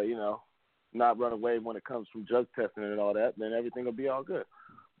could, not run away when it comes from drug testing and all that, then everything will be all good.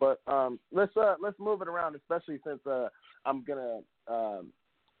 But let's move it around, especially since I'm gonna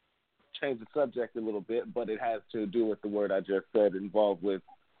change the subject a little bit, but it has to do with the word I just said involved with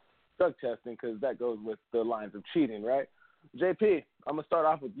drug testing, because that goes with the lines of cheating, right? JP, I'm gonna start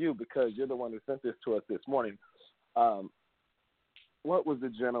off with you because you're the one who sent this to us this morning. What was the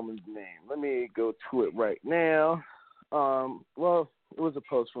gentleman's name? Let me go to it right now. Well, it was a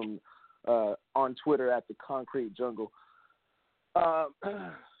post from on Twitter at the Concrete Jungle.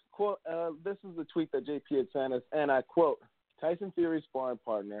 Quote, this is the tweet that JP had sent us, and I quote, Tyson Fury's sparring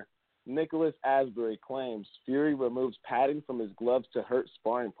partner, Nicholas Asbury, claims Fury removes padding from his gloves to hurt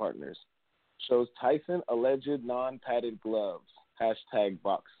sparring partners. Shows Tyson alleged non-padded gloves.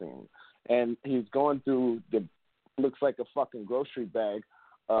 #boxing. And he's going through looks like a fucking grocery bag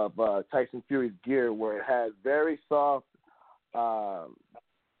of Tyson Fury's gear, where it has very soft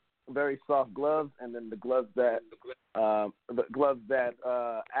gloves, and then the gloves that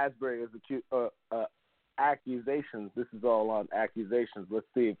Asbury is accused accusations. This is all on accusations. Let's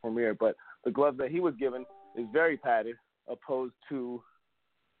see it from here. But the glove that he was given is very padded, opposed to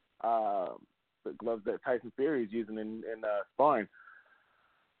the gloves that Tyson Fury is using in sparring.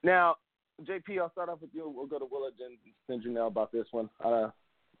 Now, JP, I'll start off with you. We'll go to Willard and send you know about this one. I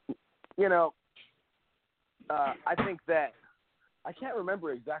think that I can't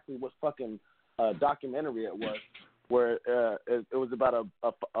remember exactly what fucking documentary it was, where it was about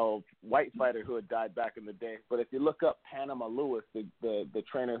a white fighter who had died back in the day. But if you look up Panama Lewis, the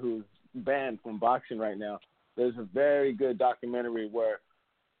trainer who's banned from boxing right now, there's a very good documentary where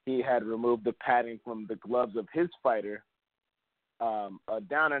he had removed the padding from the gloves of his fighter, a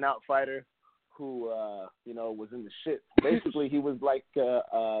down-and-out fighter who, was in the shit. Basically, he was like a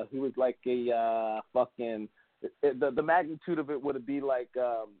fucking the magnitude of it would be like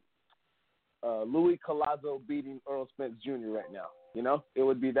Louis Collazo beating Earl Spence Jr. right now. It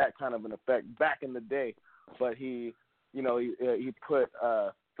would be that kind of an effect back in the day. But he put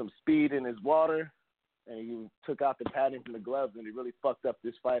some speed in his water, and he took out the padding from the gloves, and he really fucked up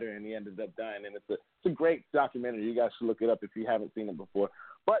this fighter, and he ended up dying. And it's a great documentary. You guys should look it up if you haven't seen it before.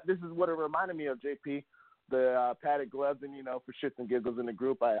 But this is what it reminded me of, JP, the padded gloves, and for shits and giggles in the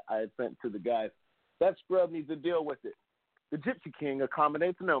group I had sent to the guys. That scrub needs to deal with it. The Gypsy King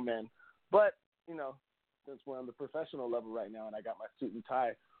accommodates no man. But, since we're on the professional level right now and I got my suit and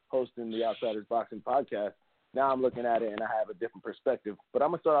tie hosting the Outsiders Boxing podcast, now I'm looking at it and I have a different perspective. But I'm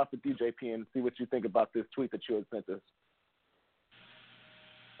going to start off with you, JP, and see what you think about this tweet that you had sent us.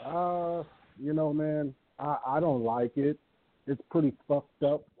 Man, I don't like it. It's pretty fucked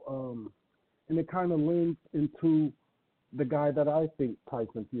up. And it kind of leans into the guy that I think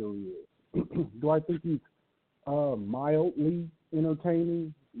Tyson Fury is. Do I think he's mildly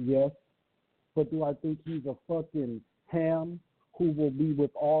entertaining? Yes. But do I think he's a fucking ham who will be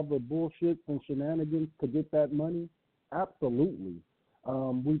with all the bullshit and shenanigans to get that money? Absolutely.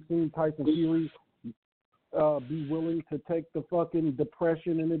 We've seen Tyson Fury be willing to take the fucking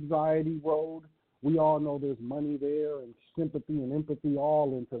depression and anxiety road. We all know there's money there and sympathy and empathy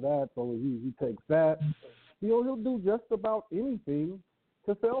all into that, so he takes that. He'll do just about anything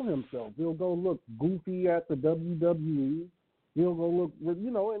to sell himself. He'll go look goofy at the WWE. He'll go look,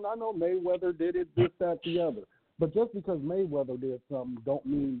 and I know Mayweather did it, this, that, the other. But just because Mayweather did something don't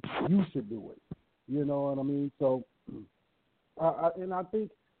mean you should do it. You know what I mean? So, I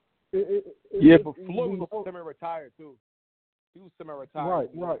think... but Floyd was semi-retired, too. He was semi-retired.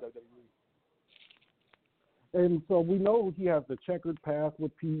 Right. And so we know he has the checkered past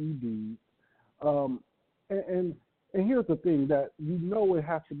with PEDs. And here's the thing, that it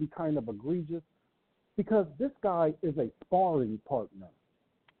has to be kind of egregious, because this guy is a sparring partner.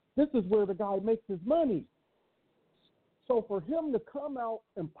 This is where the guy makes his money. So for him to come out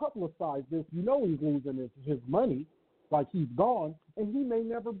and publicize this, he's losing his money, like he's gone, and he may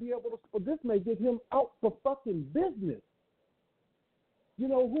never be able to. This may get him out the fucking business.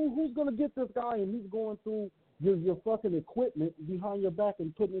 Who's going to get this guy, and he's going through your fucking equipment behind your back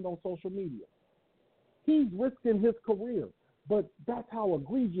and putting it on social media. He's risking his career, but that's how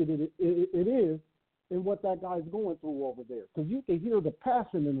egregious it is in what that guy's going through over there. Because you can hear the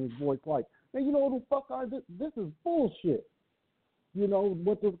passion in his voice, like, man, you know what the fuck this is bullshit. You know,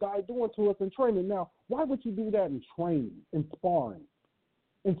 what this guy doing to us in training. Now, why would you do that in training, in sparring?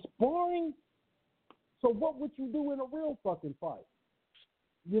 In sparring? So what would you do in a real fucking fight?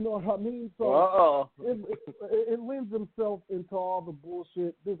 You know what I mean? So it lends himself into all the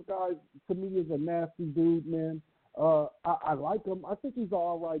bullshit. This guy, to me, is a nasty dude, man. I like him. I think he's an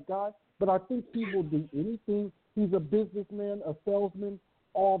all right guy, but I think he will do anything. He's a businessman, a salesman,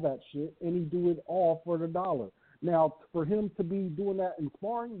 all that shit, and he do it all for the dollar. Now, for him to be doing that in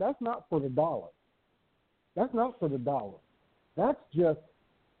sparring, that's not for the dollar. That's not for the dollar. That's just,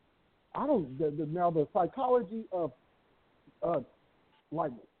 now the psychology of,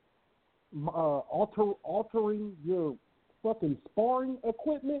 altering your fucking sparring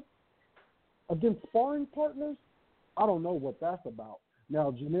equipment against sparring partners, I don't know what that's about. Now,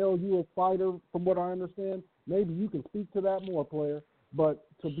 Janelle, you a fighter, from what I understand. Maybe you can speak to that more, player. But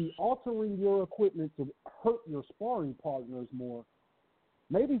to be altering your equipment to hurt your sparring partners more,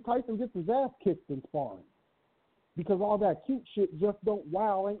 maybe Tyson gets his ass kicked in sparring. Because all that cute shit just don't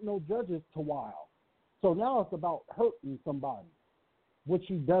wow, ain't no judges to wow. So now it's about hurting somebody, which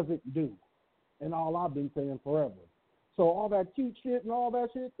he doesn't do. And all I've been saying forever. So all that cute shit and all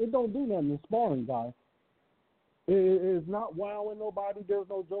that shit, it don't do nothing in sparring, guys. It is not wowing nobody. There's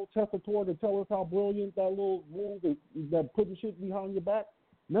no Joe Tessitore to tell us how brilliant that little move is, that putting shit behind your back.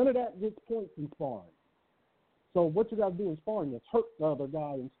 None of that gets points in sparring. So what you got to do in sparring is hurt the other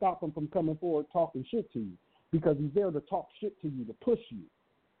guy and stop him from coming forward talking shit to you, because he's there to talk shit to you, to push you.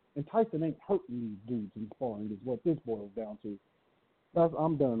 And Tyson ain't hurting these dudes in sparring is what this boils down to.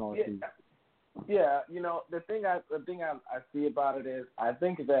 I'm done, RC. Yeah, you know, the thing I see about it is, I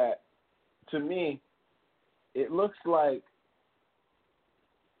think that, to me, it looks like,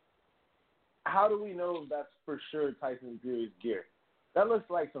 how do we know that's for sure Tyson Fury's gear? That looks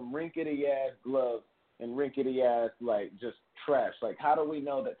like some rinkety-ass gloves and rinkety-ass, like, just trash. Like, how do we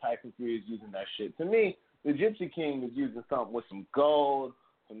know that Tyson Fury is using that shit? To me, the Gypsy King is using something with some gold,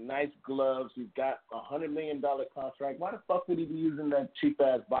 some nice gloves. He's got a $100 million contract. Why the fuck would he be using that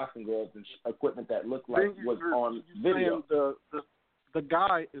cheap-ass boxing gloves and equipment that looked like was on video? The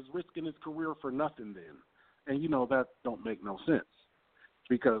guy is risking his career for nothing then. And, you know, that don't make no sense.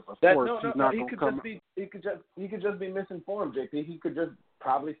 Because, of course, he's not going to come. He could just be misinformed, JP. He could just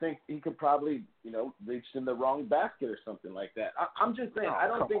probably think he could probably, you know, reach in the wrong basket or something like that. I'm just saying, I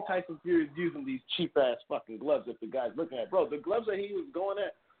don't think Tyson Fury is using these cheap-ass fucking gloves that the guy's looking at. Bro, the gloves that he was going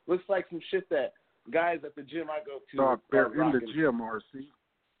at looks like some shit that guys at the gym I go to. Dog, they're in the gym, RC.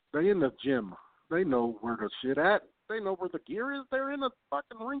 They in the gym. They know where the shit at. They know where the gear is. They're in a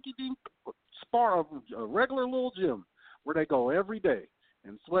fucking rinky-dink a regular little gym where they go every day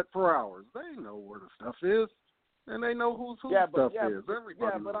and sweat for hours. They know where the stuff is, and they know whose stuff is.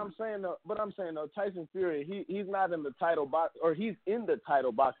 Everybody but I'm saying though, Tyson Fury, he's not in the title box, or he's in the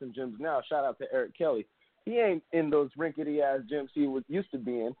title boxing gyms now. Shout out to Eric Kelly. He ain't in those rinkety ass gyms he used to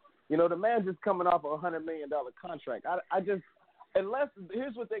be in. You know, the man's just coming off a $100 million contract.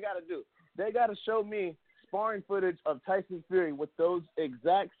 Here's what they got to do. They got to show me sparring footage of Tyson Fury with those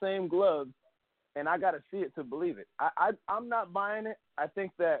exact same gloves, and I got to see it to believe it. I'm not buying it. I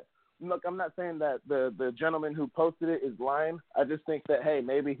think that, look, I'm not saying that the gentleman who posted it is lying. I just think that, hey,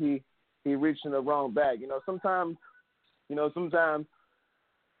 maybe he reached in the wrong bag. Sometimes,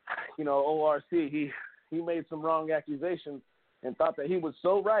 ORC, he made some wrong accusations and thought that he was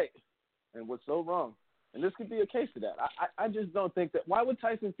so right and was so wrong. And this could be a case of that. I just don't think that. Why would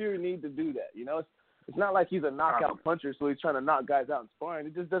Tyson Fury need to do that? It's not like he's a knockout puncher, so he's trying to knock guys out in sparring.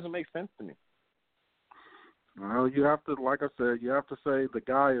 It just doesn't make sense to me. Well, you have to, like I said, you have to say the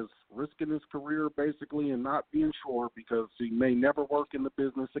guy is risking his career basically and not being sure because he may never work in the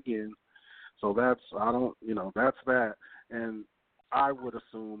business again. So that's that. And I would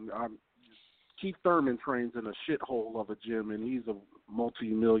assume Keith Thurman trains in a shithole of a gym, and he's a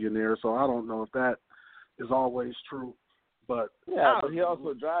multi-millionaire. So I don't know if that is always true. But he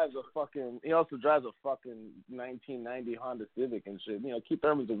also drives a fucking 1990 Honda Civic and shit. Keith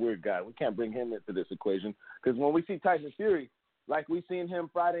Thurman's a weird guy. We can't bring him into this equation because when we see Tyson Fury, like we seen him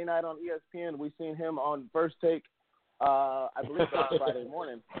Friday night on ESPN, we seen him on First Take. I believe on Friday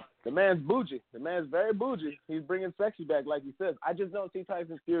morning. The man's bougie. The man's very bougie. He's bringing sexy back, like he says. I just don't see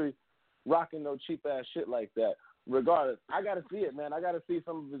Tyson Fury rocking no cheap ass shit like that. Regardless, I got to see it, man. I got to see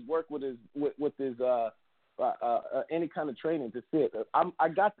some of his work with his any kind of training to see it. I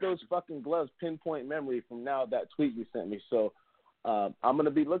got those fucking gloves pinpoint memory from that tweet you sent me. So I'm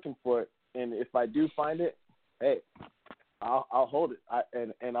gonna be looking for it, and if I do find it, hey, I'll hold it.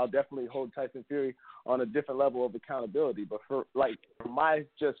 And I'll definitely hold Tyson Fury on a different level of accountability. But for my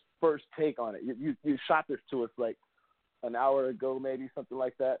just first take on it, you shot this to us like an hour ago, maybe something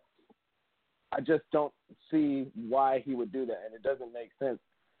like that. I just don't see why he would do that, and it doesn't make sense.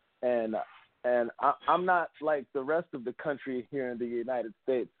 And I'm not like the rest of the country here in the United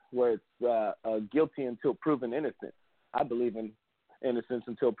States where it's guilty until proven innocent. I believe in innocence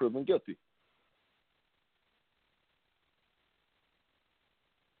until proven guilty.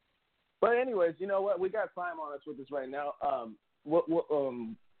 But anyways, you know what? We got time on us with this right now.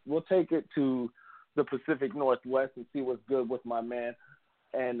 We'll take it to the Pacific Northwest and see what's good with my man.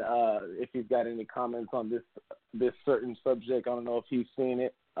 And if he's got any comments on this certain subject, I don't know if he's seen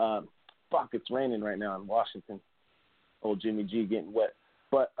it. It's raining right now in Washington. Old Jimmy G getting wet.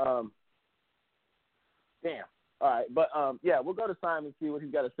 But, damn. All right. But, we'll go to Simon and see what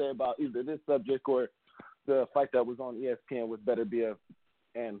he's got to say about either this subject or the fight that was on ESPN with Beterbiev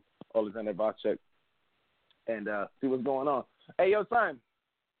and Alexander Gvozdyk, and see what's going on. Hey, yo, Simon,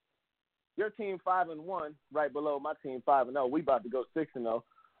 your team 5-1, right below my team 5-0. We about to go 6-0.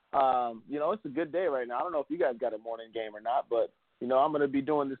 It's a good day right now. I don't know if you guys got a morning game or not, but I'm going to be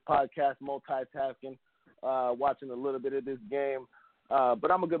doing this podcast multitasking, watching a little bit of this game. But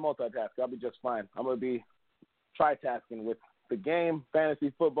I'm a good multitasker. I'll be just fine. I'm going to be tritasking with the game,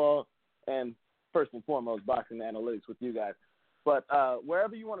 fantasy football, and first and foremost, boxing analytics with you guys. But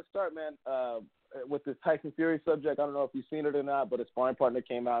wherever you want to start, man, with this Tyson Fury subject, I don't know if you've seen it or not, but a sparring partner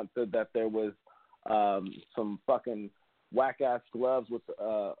came out and said that there was some fucking whack-ass gloves with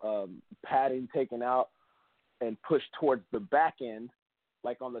padding taken out and pushed towards the back end,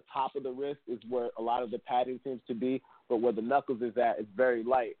 like on the top of the wrist is where a lot of the padding seems to be, but where the knuckles is at is very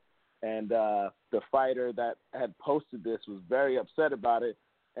light. And the fighter that had posted this was very upset about it,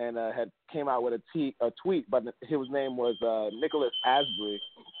 and had came out with a tweet, but his name was Nicholas Asbury,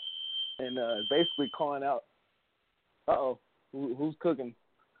 and basically calling out, who's cooking?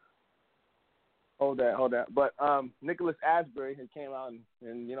 Hold that. But Nicholas Asbury had came out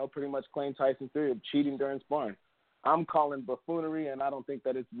and pretty much claimed Tyson Fury of cheating during sparring. I'm calling buffoonery, and I don't think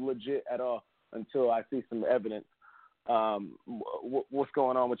that it's legit at all until I see some evidence. What's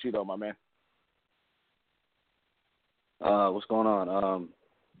going on with you, though, my man? What's going on?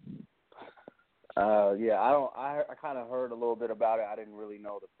 I kind of heard a little bit about it. I didn't really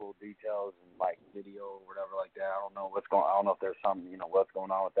know the full details and like video or whatever like that. I don't know if there's something, what's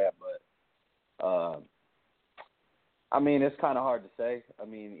going on with that, but it's kind of hard to say.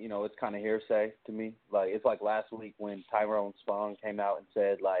 It's kind of hearsay to me. Like, it's like last week when Tyrone Spong came out and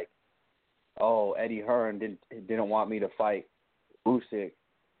said like, oh, Eddie Hearn didn't want me to fight Usyk.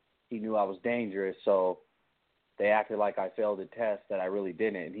 He knew I was dangerous, so they acted like I failed a test that I really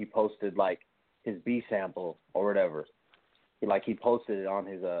didn't. And he posted like his B sample or whatever. He posted it on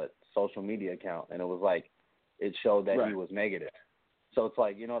his social media account, and it was like it showed that he was negative. So it's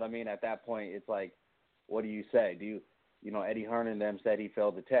like, you know what I mean? At that point, it's like, what do you say? Do you, Eddie Hearn and them said he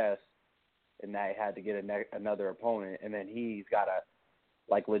failed the test, and that he had to get another opponent, and then he's got a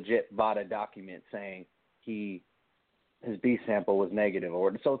legit VADA document saying his B sample was negative,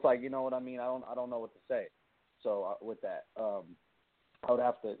 or so it's like, you know what I mean? I don't know what to say. So with that, I would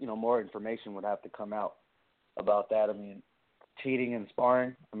have to, more information would have to come out about that. Cheating and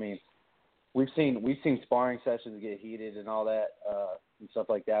sparring. We've seen sparring sessions get heated and all that and stuff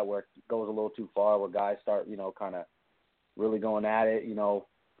like that, where it goes a little too far, where guys start, kind of really going at it,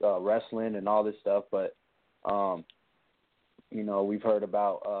 wrestling and all this stuff. But we've heard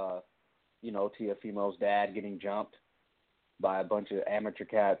about Tiafimo's dad getting jumped by a bunch of amateur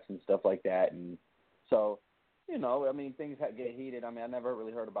cats and stuff like that, and so. Things get heated. I never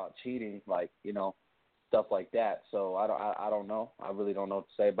really heard about cheating, stuff like that. So I don't know. I really don't know what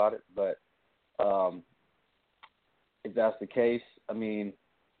to say about it. But if that's the case,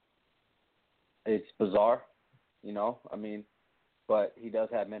 it's bizarre, but he does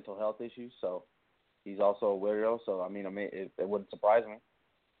have mental health issues, so he's also a weirdo. So it wouldn't surprise me.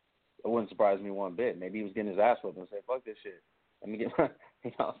 It wouldn't surprise me one bit. Maybe he was getting his ass whipped and say, "Fuck this shit. Let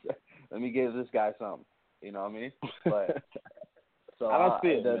me give this guy something." You know what I mean? But so I don't see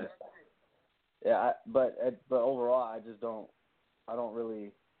it. Man. Yeah, but overall, I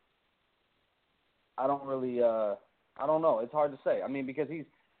don't know. It's hard to say. Because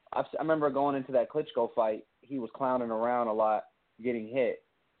I remember going into that Klitschko fight, he was clowning around a lot, getting hit,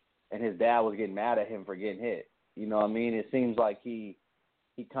 and his dad was getting mad at him for getting hit. You know what I mean? It seems like he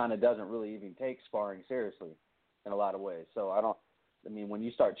he kind of doesn't really even take sparring seriously in a lot of ways. So when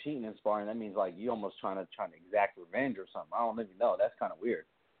you start cheating in sparring, that means like you almost trying to exact revenge or something. I don't even know. That's kind of weird.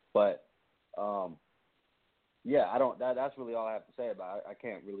 But I don't. That's really all I have to say about it. I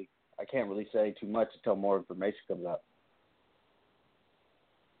can't really say too much until more information comes out.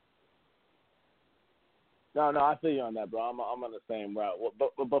 No, I feel you on that, bro. I'm on the same route.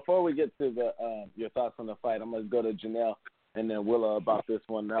 But before we get to your thoughts on the fight, I'm gonna go to Janelle and then Willa about this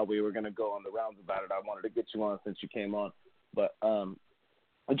one. Now we were gonna go on the rounds about it. I wanted to get you on since you came on. But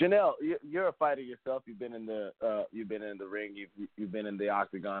Janelle, you're a fighter yourself. You've been in the ring. You've been in the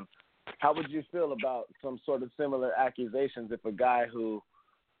octagon. How would you feel about some sort of similar accusations if a guy who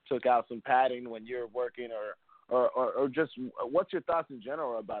took out some padding when you're working, or just what's your thoughts in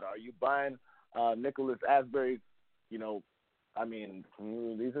general about it? Are you buying Nicholas Asbury? These are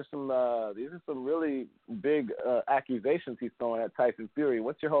some really big accusations he's throwing at Tyson Fury.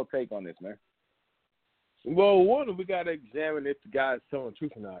 What's your whole take on this, man? Well, one, we got to examine if the guy's telling the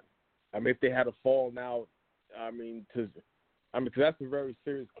truth or not. I mean, if they had a fall now, because that's a very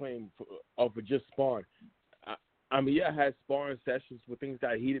serious claim for just sparring. I had sparring sessions where things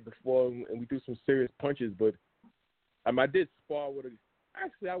got heated before, and we threw some serious punches. But I did spar with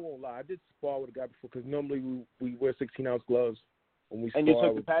actually, I won't lie, I did spar with a guy before because normally we wear 16-ounce gloves when we spar. And you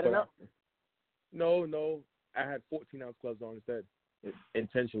took the padding out? No, I had 14-ounce gloves on instead,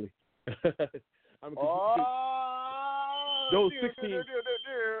 intentionally. Those 16.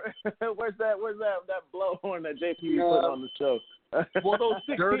 Where's that blowhorn that JP put on the show? Well, those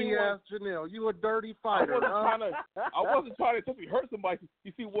 16 dirty ass Janelle, you a dirty fighter. I wasn't trying to intentionally hurt somebody.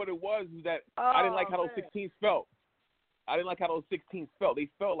 You see, what it was is that I didn't like how those 16s felt. They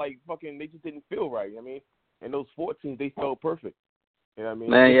felt like fucking. They just didn't feel right. I mean, and those 14s, they felt perfect. You know what I mean?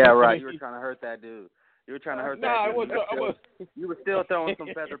 Man, yeah, right. You were trying to hurt that dude. You were trying to hurt that dude. I was. You were still throwing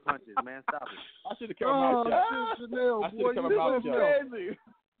some feather punches, man. Stop it. I should have kept my mouth shut. Janelle, I should have kept my mouth shut.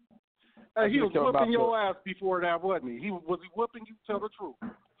 Hey, he was whooping your ass before that, wasn't he? Was he whooping you? Tell the truth.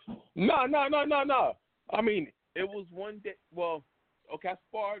 No. I mean, it was one day. Well, okay, I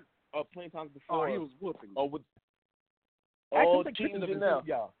sparred plenty of times before. Oh, he was whooping. Cheating,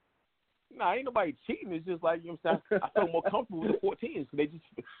 Janelle. Nah, ain't nobody cheating. It's just like, you know what I'm saying? I felt more comfortable with the 14s. They just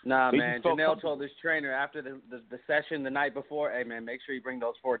man. Janelle told his trainer after the session the night before, hey, man, make sure you bring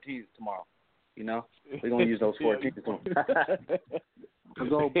those 14s tomorrow. You know? We're going to use those 14s tomorrow.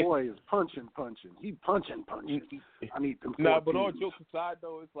 Because old boy is punching. He punching. I need them 14s. Nah, but all jokes aside,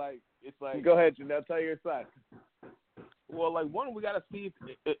 though, it's like. Go ahead, Janelle. Tell your side. Well, like, one, we got to see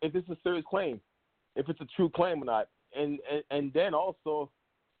if this is a serious claim, if it's a true claim or not. And then also,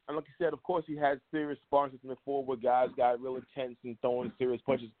 and like you said, of course, he had serious sparring systems before where guys got real intense and throwing serious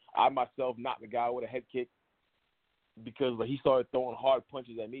punches. I myself knocked the guy with a head kick because he started throwing hard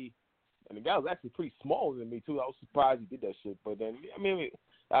punches at me. And the guy was actually pretty smaller than me, too. I was surprised he did that shit. But then,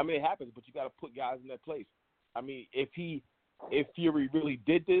 it happens, but you got to put guys in their place. I mean, if Fury really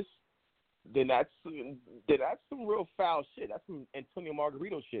did this, then that's some real foul shit. That's some Antonio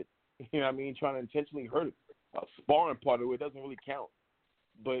Margarito shit. You know what I mean? Trying to intentionally hurt it. A sparring part of it doesn't really count.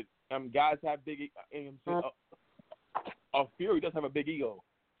 But guys have big Fury does have a big ego.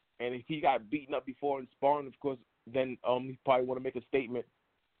 And if he got beaten up before in sparring, of course, then he probably want to make a statement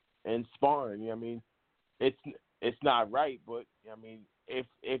in sparring. You know what I mean? It's not right, but I mean, if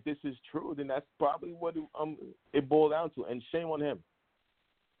this is true, then that's probably what it boiled down to. And shame on him.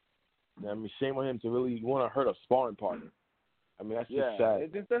 I mean, shame on him to really want to hurt a sparring partner. I mean, that's just sad.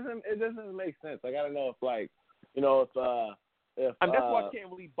 It doesn't make sense. I gotta know if and that's why I can't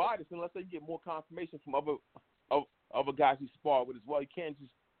really buy this unless I get more confirmation from other guys who spar with as well. You can't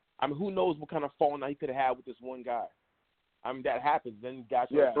just. I mean, who knows what kind of falling out he could have had with this one guy. I mean, that happens. Then guys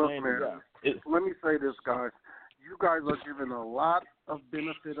are playing. Let me say this, guys. You guys are giving a lot of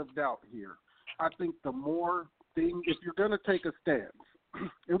benefit of doubt here. I think the more thing, if you're going to take a stance,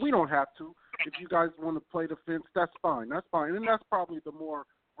 and we don't have to, if you guys want to play the fence, that's fine. And that's probably the more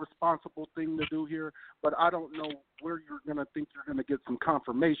responsible thing to do here. But I don't know where you're going to think you're going to get some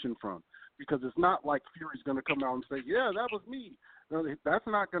confirmation from, because it's not like Fury's going to come out and say, yeah, that was me. No, that's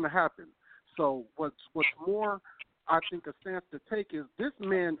not going to happen. So what's more, I think, a stance to take is this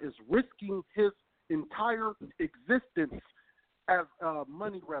man is risking his entire existence as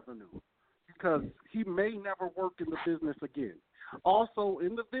money revenue, because he may never work in the business again. Also,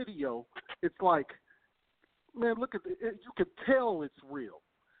 in the video, it's like, man, look at it. You could tell it's real.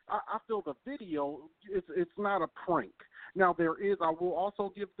 I feel the video, it's not a prank. Now, I will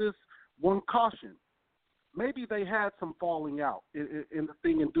also give this one caution. Maybe they had some falling out in the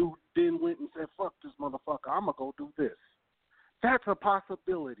thing, and dude then went and said, fuck this motherfucker, I'm going to go do this. That's a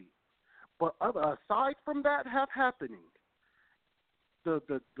possibility. But aside from that happening, the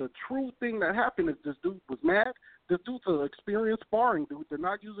true thing that happened is this dude was mad. This dude's an experienced sparring dude. They're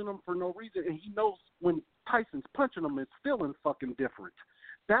not using him for no reason, and he knows when Tyson's punching him, it's feeling fucking different.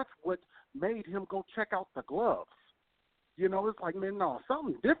 That's what made him go check out the gloves. You know, it's like, man, no,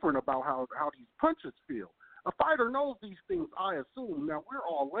 something different about how these punches feel. A fighter knows these things, I assume. Now, we're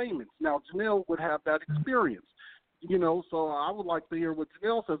all laymen. Now, Janelle would have that experience. You know, so I would like to hear what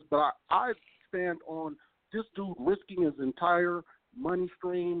Janelle says, but I stand on this dude risking his entire money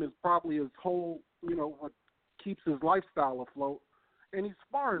stream, is probably his whole, you know, what keeps his lifestyle afloat. And he's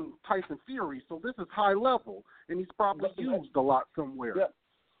sparring Tyson Fury, so this is high level, and he's probably used a lot somewhere. Yeah.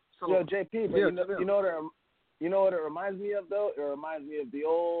 So, JP, but you know what it reminds me of, though? It reminds me of the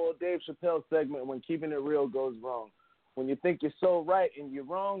old Dave Chappelle segment when keeping it real goes wrong. When you think you're so right and you're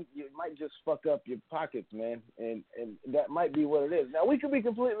wrong, you might just fuck up your pockets, man. And that might be what it is. Now, we could be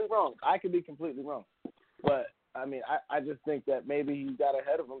completely wrong. I could be completely wrong. But, I mean, I just think that maybe he got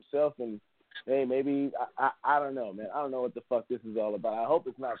ahead of himself and, hey, maybe, I don't know, man. I don't know what the fuck this is all about. I hope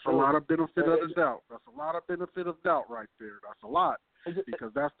it's not true. A lot of benefit of the doubt. That's a lot of benefit of doubt right there. That's a lot.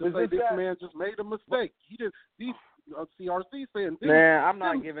 Because that's to say this man just made a mistake. He did. CRC saying, man, I'm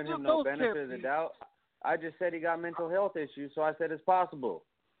not giving him no benefit of the doubt. I just said he got mental health issues, so I said it's possible.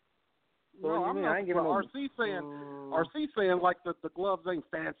 So no, what do you mean? I ain't giving him. RC saying like the gloves ain't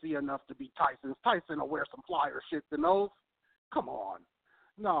fancy enough to be Tyson's. Tyson will wear some flyer shit than those. Come on.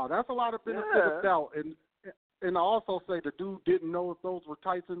 No, that's a lot of benefit of doubt. And I also say the dude didn't know if those were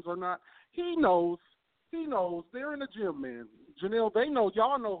Tyson's or not. He knows. He knows. They're in the gym, man. Janelle, they know.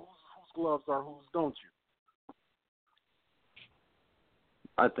 Y'all know whose gloves are whose, don't you?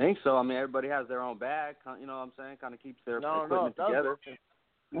 I think so. I mean, everybody has their own bag. You know what I'm saying? Kind of keeps their equipment together.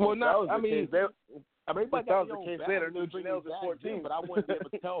 Well, no, I mean, everybody got their own case. bag. Later, new Janelle's at 14, but I wouldn't be able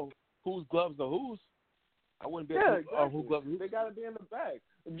to tell whose gloves are whose. I wouldn't be able to whose gloves are whose. They got to be in the bag.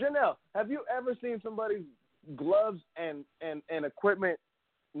 Janelle, have you ever seen somebody's gloves and equipment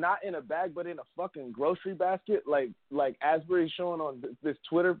not in a bag, but in a fucking grocery basket, like Asbury's showing on this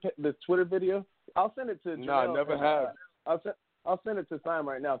Twitter video? I'll send it to Janelle. No, I never have. I'll send it to Simon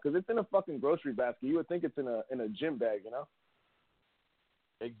right now because it's in a fucking grocery basket. You would think it's in a gym bag, you know?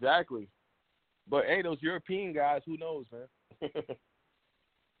 Exactly. But hey, those European guys, who knows, man?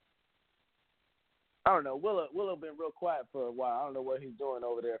 I don't know. Willow been real quiet for a while. I don't know what he's doing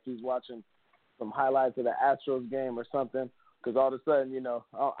over there. If he's watching some highlights of the Astros game or something. Because all of a sudden, you know,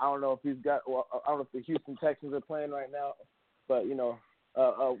 I don't know if he's got. Well, I don't know if the Houston Texans are playing right now, but you know,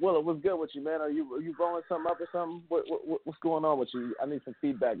 Willow, what's good with you, man? Are you rolling something up or something? What's going on with you? I need some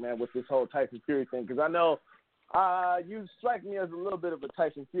feedback, man, with this whole Tyson Fury thing. Because I know you strike me as a little bit of a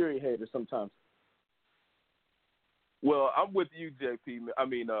Tyson Fury hater sometimes. Well, I'm with you, JP. I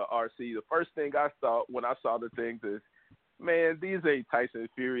mean, RC. The first thing I saw when I saw the things is, man, these ain't Tyson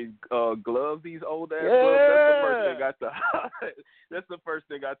Fury gloves, these old ass gloves. That's the first thing I thought. That's the first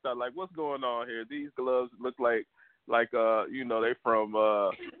thing I thought. Like, what's going on here? These gloves look like you know, they from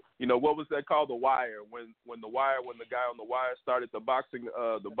you know, what was that called? The Wire. When the guy on the Wire started the boxing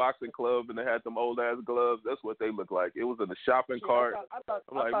club and they had them old ass gloves, that's what they look like. It was in the shopping cart. I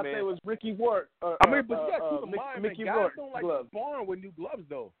thought they was Ricky Ward. But yeah, keep in mind, man, guys don't like sparring with new gloves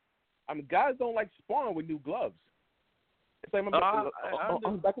though. I mean, guys don't like sparring with new gloves. It's like I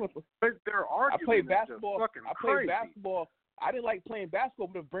played basketball. I didn't like playing basketball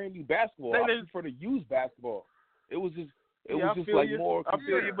with a brand new basketball. I prefer to use basketball. It was just like you. more. I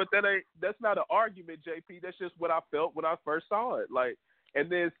feel you, but that's not an argument, JP. That's just what I felt when I first saw it. Like, and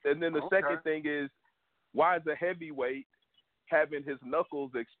then the second thing is, why is a heavyweight having his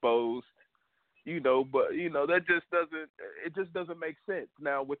knuckles exposed? You know, but you know that just doesn't make sense.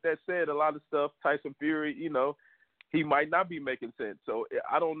 Now, with that said, a lot of stuff Tyson Fury, you know, he might not be making sense. So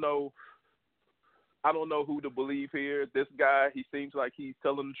I don't know who to believe here. This guy, he seems like he's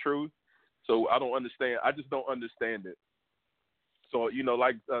telling the truth. So I don't understand. I just don't understand it. So, you know,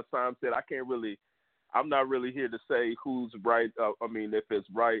 like Sam said, I'm not really here to say who's right. I mean, if it's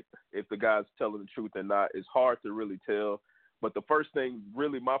right, if the guy's telling the truth or not, it's hard to really tell. But my first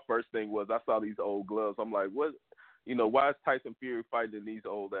thing was I saw these old gloves. I'm like, what? You know, why is Tyson Fury fighting in these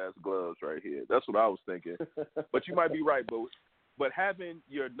old ass gloves right here? That's what I was thinking. But you might be right, but having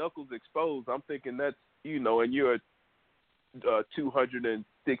your knuckles exposed, I'm thinking that's, you know, and you're a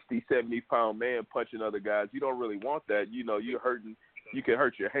 260, 70-pound man punching other guys. You don't really want that. You know, you can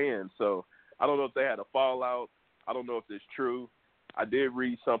hurt your hands. So I don't know if they had a fallout. I don't know if it's true. I did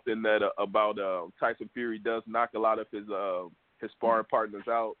read something that about Tyson Fury does knock a lot of his sparring partners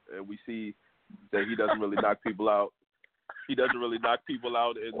out, and we see that he doesn't really knock people out. he doesn't really knock people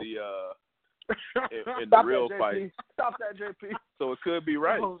out in the in the real fight. Stop that, JP. So it could be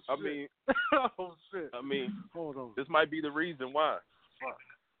right. Oh, I shit. mean, Hold on. this might be the reason why. Fuck.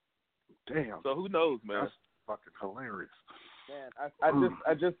 Damn. So who knows, man? That's fucking hilarious. Man,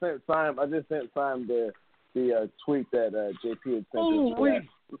 I just sent Simon the tweet that JP had sent.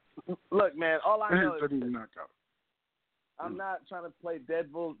 Look, man, all I know is I'm not trying to play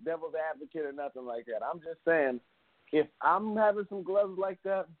devil's advocate or nothing like that. I'm just saying, if I'm having some gloves like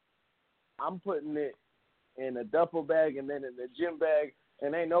that, I'm putting it in a duffel bag and then in the gym bag,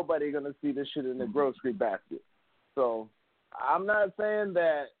 and ain't nobody gonna see this shit in the grocery basket. So I'm not saying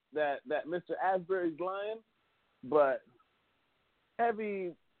that Mr. Asbury's lying, but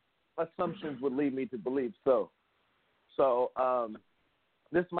heavy assumptions would lead me to believe so. So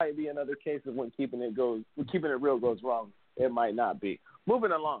this might be another case of when keeping it real goes wrong. It might not be.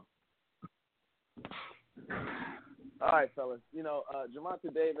 Moving along. All right, fellas.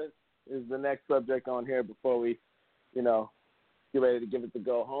 Gervonta Davis is the next subject on here before we, get ready to give it the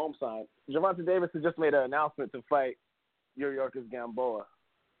go home sign. Gervonta Davis has just made an announcement to fight Yuriorkis Gamboa.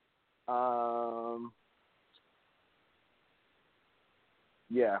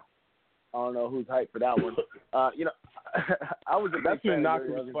 Yeah. I don't know who's hyped for that one. I was a big fan of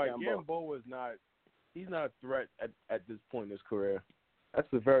Yuriorkis fight. Gamboa. Gamboa is not. He's not a threat at this point in his career. That's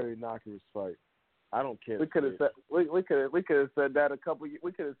a very innocuous fight. I don't care. We could have said that we could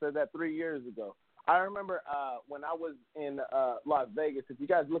have said that 3 years ago. I remember when I was in Las Vegas. If you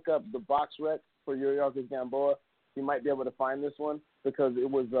guys look up the box rec for Yuriorkis Gamboa, you might be able to find this one because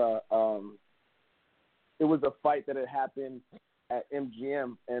it was a fight that had happened at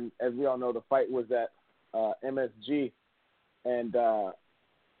MGM, and as we all know, the fight was at MSG, and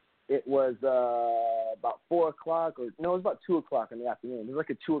it was about 4 o'clock, it was about 2 o'clock in the afternoon. It was like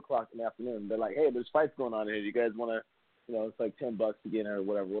at 2 o'clock in the afternoon. They're like, hey, there's fights going on here. You guys want to, it's like $10 to get in or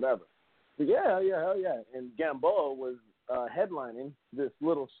whatever. So hell yeah. And Gamboa was headlining this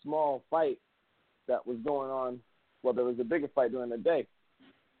little small fight that was going on. Well, there was a bigger fight during the day.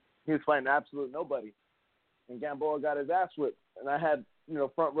 He was fighting absolute nobody. And Gamboa got his ass whipped. And I had,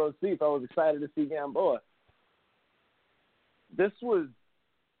 front row seats. I was excited to see Gamboa. This was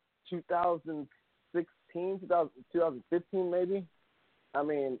 2016, 2015 maybe. I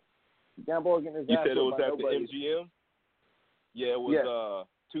mean, Gamboa getting his ass whipped. You said it was by at nobody. the MGM? Yeah, it was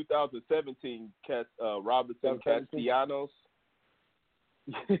 2017 Robinson Castellanos.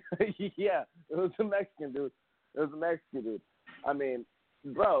 Yeah, it was a Mexican dude. I mean,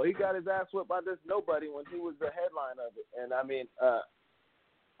 bro, he got his ass whipped by this nobody when he was the headline of it. And, I mean,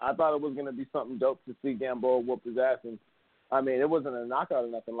 I thought it was going to be something dope to see Gamboa whoop his ass. And, I mean, it wasn't a knockout or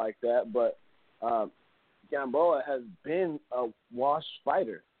nothing like that, but Gamboa has been a washed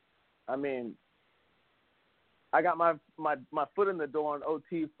fighter. I mean, I got my foot in the door on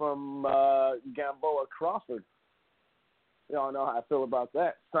OT from Gamboa Crawford. Y'all know how I feel about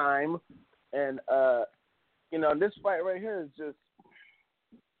that. Sime. And, this fight right here is just,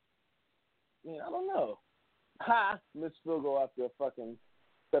 I don't know. Missed field goal after a fucking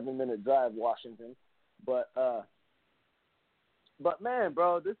 7-minute drive, Washington. But man,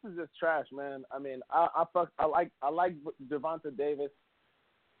 bro, this is just trash, man. I mean, I like Gervonta Davis,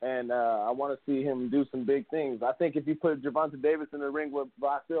 and I want to see him do some big things. I think if you put Gervonta Davis in the ring with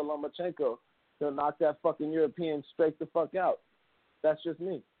Vasyl Lomachenko, he'll knock that fucking European straight the fuck out. That's just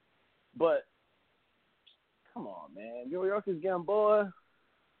me. But come on, man, Yuriorkis Gamboa.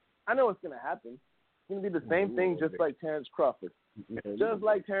 I know what's gonna happen. It's gonna be the same thing, just like Terrence Crawford. Just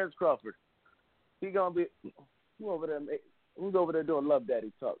like Terrence Crawford. He gonna be who's over there doing Love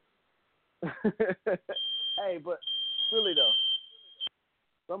Daddy talk. Hey, but really though,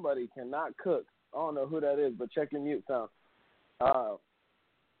 somebody cannot cook. I don't know who that is, but check your mute sound.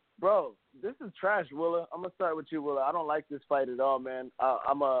 Bro, this is trash, Willa. I'm gonna start with you, Willa. I don't like this fight at all, man.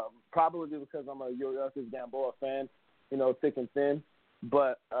 Probably because I'm a Yuriorkis Gamboa fan, thick and thin.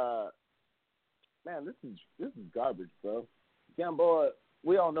 But man, this is garbage, bro. Gamboa,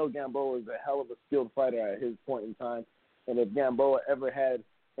 we all know Gamboa is a hell of a skilled fighter at his point in time, and if Gamboa ever had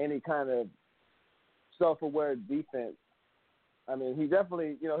any kind of self-aware defense, I mean, he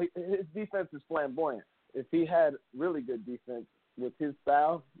definitely, his defense is flamboyant. If he had really good defense with his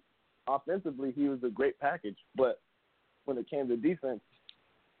style, offensively, he was a great package. But when it came to defense,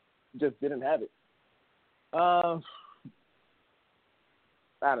 just didn't have it.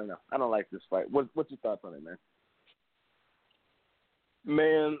 I don't know. I don't like this fight. What's your thoughts on it, man?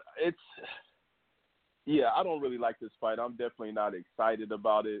 Man, I don't really like this fight. I'm definitely not excited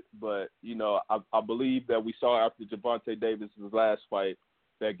about it. But, I believe that we saw after Gervonta Davis' last fight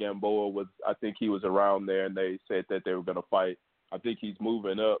that Gamboa was. I think he was around there, and they said that they were going to fight. I think he's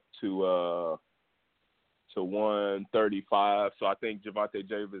moving up to 135. So I think Gervonta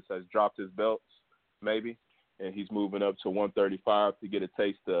Davis has dropped his belts, maybe, and he's moving up to 135 to get a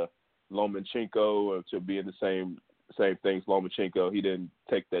taste of Lomachenko or to be in the same things. Lomachenko, he didn't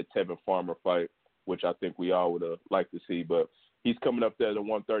take that Tevin Farmer fight, which I think we all would have liked to see, but he's coming up there to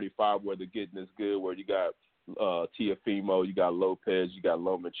 135 where the getting is good, where you got Teofimo, you got Lopez, you got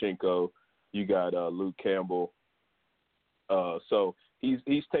Lomachenko, you got Luke Campbell. So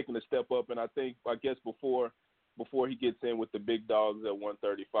he's taking a step up, and I guess before he gets in with the big dogs at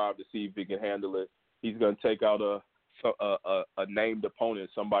 135 to see if he can handle it, he's going to take out a named opponent,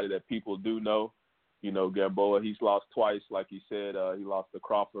 somebody that people do know. You know, Gamboa, he's lost twice, like he said. He lost to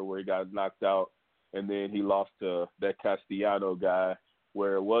Crawford where he got knocked out, and then he lost to that Castellano guy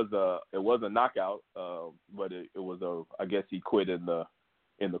where it was a knockout, but it was I guess he quit in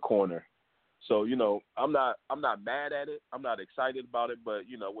the corner. So, you know, I'm not mad at it. I'm not excited about it, but,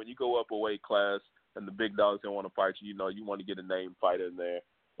 you know, when you go up a weight class and the big dogs don't want to fight you, you know, you want to get a name fighter in there.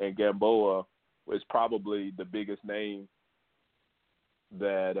 And Gamboa is probably the biggest name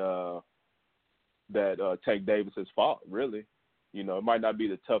that Tank Davis has fought, really. You know, it might not be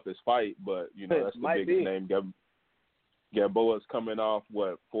the toughest fight, but, you know, that's the biggest name. Gamboa's coming off,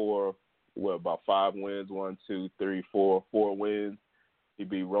 about 5 wins, 4 wins. He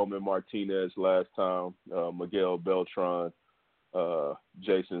beat Roman Martinez last time, Miguel Beltran,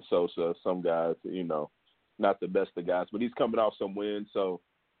 Jason Sosa, some guys, you know, not the best of guys, but he's coming off some wins. So,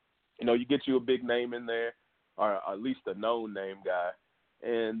 you know, you get you a big name in there, or at least a known name guy,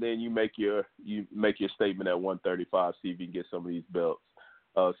 and then you make your statement at 135, see if you can get some of these belts.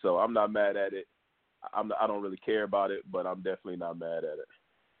 So I'm not mad at it. I don't really care about it, but I'm definitely not mad at it.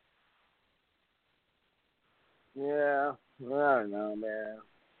 Yeah, I don't know, man.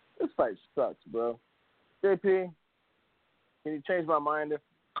 This fight sucks, bro. JP, can you change my mind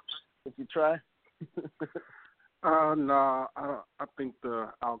if you try? No, I think the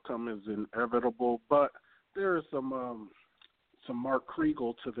outcome is inevitable, but there is some Mark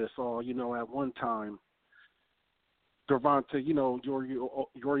Kriegel to this all. You know, at one time, Gervonta, you know,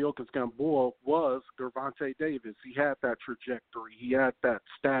 Yoriokas Gamboa was Gervonta Davis. He had that trajectory. He had that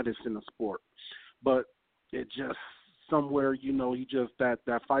status in the sport. But it just somewhere, you know,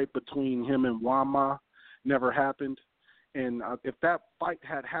 that fight between him and Wama never happened. And if that fight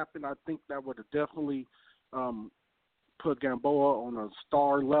had happened, I think that would have definitely put Gamboa on a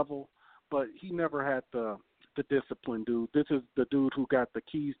star level. But he never had the discipline, dude. This is the dude who got the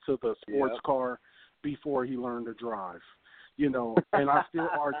keys to the sports car before he learned to drive. You know, and I still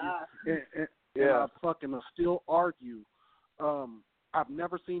argue. And I fucking still argue. I've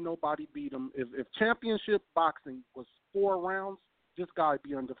never seen nobody beat him. If championship boxing was 4 rounds, this guy would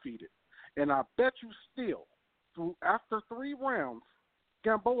be undefeated. And I bet you still, after 3 rounds,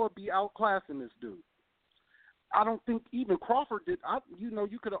 Gamboa would be outclassing this dude. I don't think even Crawford did. You know,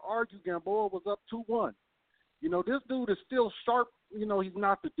 you could have argued Gamboa was up 2-1. You know, this dude is still sharp. You know, he's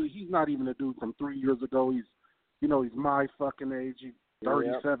not the dude. He's not even the dude from 3 years ago. He's my fucking age. He's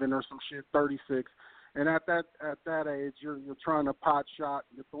 37 or some shit, 36. And at that age, you're trying to pot shot.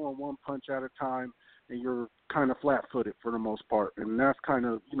 You're throwing 1 punch at a time, and you're kind of flat-footed for the most part. And that's kind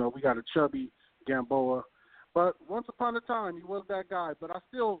of, you know, we got a chubby Gamboa. But once upon a time, he was that guy. But I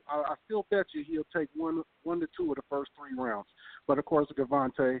still bet you he'll take 1 to 2 of the first 3 rounds. But of course,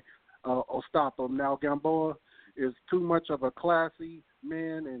 Gervonta will stop him. Now Gamboa is too much of a classy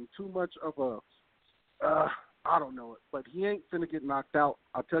man and too much of a I don't know it, but he ain't finna get knocked out.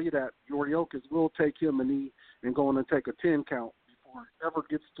 I'll tell you that. Yoriokas will take him a knee and go in and take a 10 count before he ever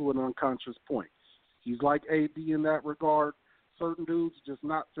gets to an unconscious point. He's like AD in that regard. Certain dudes just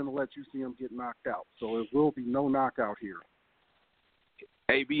not finna let you see him get knocked out. So it will be no knockout here.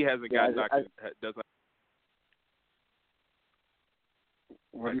 AB hasn't got knocked out. Doesn't.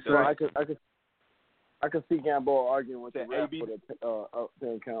 What do you say? I could see Gamboa arguing with the ref for the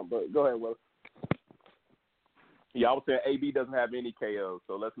 10 count, but go ahead, Will. Yeah, I would say AB doesn't have any KOs,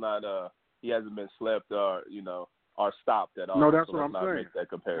 so let's not. He hasn't been slept or stopped at all. No, that's so what I'm saying. Make that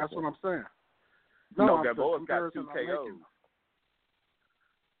comparison. That's what I'm saying. No, Gamboa's got 2 KOs.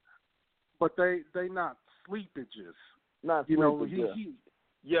 But they not sleepages. Not you know, he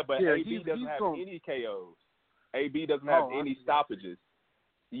but AB doesn't have any KOs. AB doesn't have any stoppages.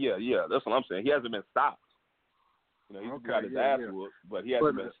 Yeah, that's what I'm saying. He hasn't been stopped. You know, he's got his ass whooped, but he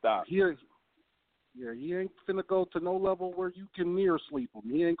hasn't been stopped. He ain't finna go to no level where you can near sleep him.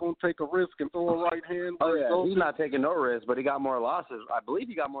 He ain't gonna take a risk and throw a right hand. He's not taking no risk, but he got more losses. I believe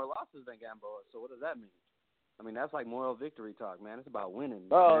he got more losses than Gamboa. So what does that mean? I mean, that's like moral victory talk, man. It's about winning.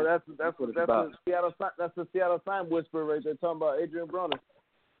 Oh, man. that's what it's the about. Seattle sign whisperer right there talking about Adrian Broner.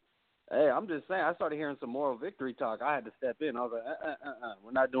 Hey, I'm just saying. I started hearing some moral victory talk. I had to step in. I was like,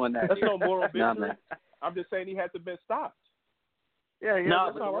 we're not doing that. That's here. no moral victory. Nah, man. I'm just saying he hasn't been stopped. Yeah, Nah,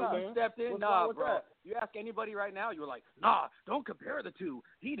 that's but all you stepped in. What's Nah, wrong with bro. that? You ask anybody right now, you were like, nah, don't compare the two.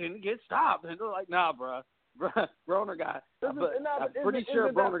 He didn't get stopped. And they're like, nah, bro. Broner got. I'm pretty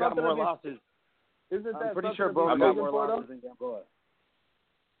sure Broner got more losses. I'm pretty sure Broner got more losses than Gamboa.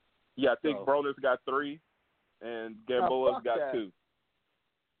 Yeah, I think Broner's got 3, and Gamboa's got 2.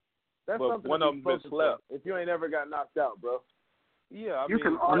 That's but something one of them been slept. If you ain't ever got knocked out, bro. Yeah, you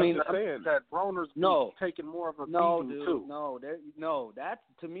can argue that Broner's taking more of a beating too. No, that's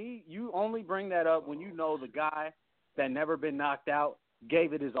to me. You only bring that up when you know the guy that never been knocked out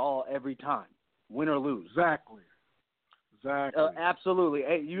gave it his all every time, win or lose. Exactly. Absolutely.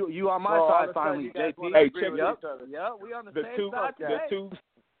 Hey, you on my side finally, JP. Hey, check Yep, we on the same side today.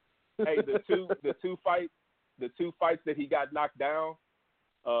 The two fights that he got knocked down.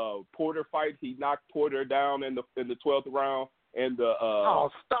 Porter fight, he knocked Porter down in the 12th round, and the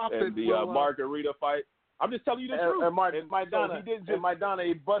Margarita fight. I'm just telling you the truth. And Maidana,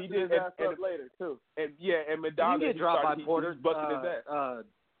 he busted his ass up later too. And Maidana, he didn't get dropped by Porter. He busted his ass.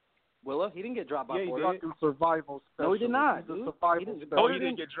 Willa, he didn't get dropped by Porter. Fucking survival special. No, he did not. He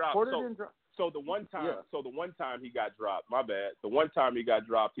didn't get dropped. So the one time he got dropped. My bad. The one time he got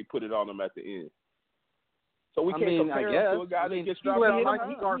dropped, he put it on him at the end. So we can't compare him to a guy that gets dropped.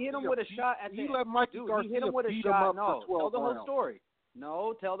 He hit him with a shot at the end. He hit him with a shot. No, tell the whole story.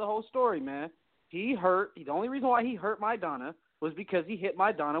 No, tell the whole story, man. He hurt. The only reason why he hurt Maidana was because he hit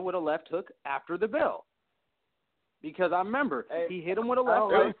Maidana with a left hook after the bell. Because I remember he hit him with a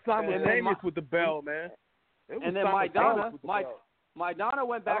left hook. It was simultaneous with the bell, man. And then Maidana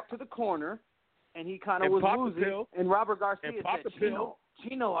went back to the corner, and he kind of was losing. And Robert Garcia said,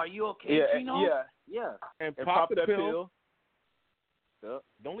 Chino, are you okay, Chino? Yeah. And pop the pill. Yep.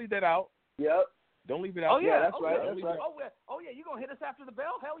 Don't leave that out. Yep. Don't leave it out. Oh, yeah. That's right. Oh, yeah. You going to hit us after the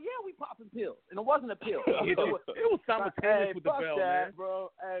bell? Hell yeah, we popping pills. And it wasn't a pill. it was simultaneous with the bell, man.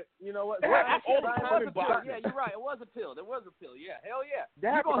 Bro. You know what? Yeah, you're right. It was a pill. There was a pill. Yeah, hell yeah.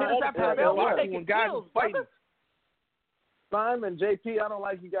 You going to hit us after the bell? We're taking pills, brother. Simon, JP, I don't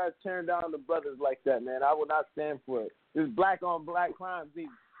like you guys tearing down the brothers like that, man. I will not stand for it. This black on black crimes needs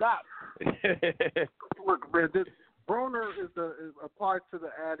to stop. Look, man, Broner applies to the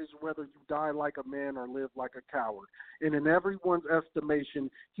adage whether you die like a man or live like a coward. And in everyone's estimation,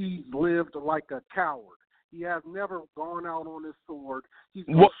 he's lived like a coward. He has never gone out on his sword. He's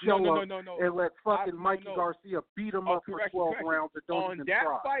going to show up and let fucking Mikey Garcia beat him up for 12 rounds and don't even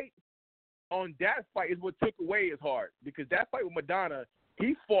try. On that fight is what took away his heart, because that fight with Maidana,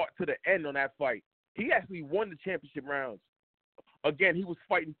 he fought to the end on that fight. He actually won the championship rounds. Again, he was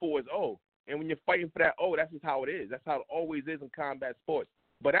fighting for his O. And when you're fighting for that O, that's just how it is. That's how it always is in combat sports.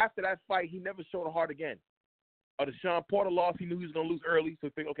 But after that fight, he never showed a heart again. The Sean Porter loss, he knew he was going to lose early, so he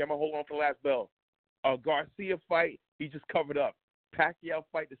figured, okay, I'm going to hold on for the last bell. Garcia fight, he just covered up. Pacquiao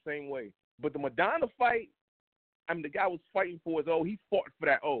fight the same way. But the Maidana fight, I mean, the guy was fighting for his O. He fought for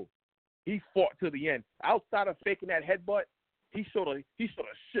that O. He fought to the end. Outside of faking that headbutt, he showed a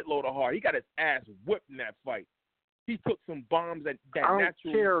shitload of heart. He got his ass whipped in that fight. He took some bombs that I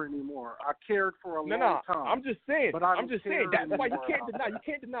don't care anymore. I cared for a long time. I'm just saying. But I'm just saying that fight. You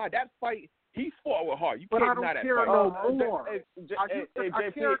can't deny that fight. He fought with heart. You can't deny that fight. But I don't care no more.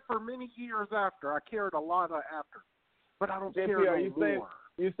 I cared for many years after. I cared a lot after. But I don't care no more.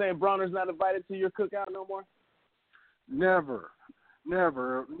 You saying Broner's not invited to your cookout no more? Never. You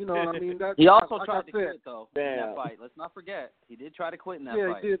know what I mean? He also tried to quit, though, in that fight. Let's not forget. He did try to quit in that fight.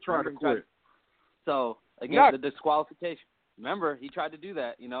 Yeah, he did try to quit. So, again, the disqualification. Remember, he tried to do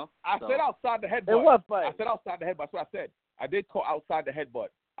that, you know? I said outside the headbutt. In what fight? I said outside the headbutt. That's what I said. I did call outside the headbutt.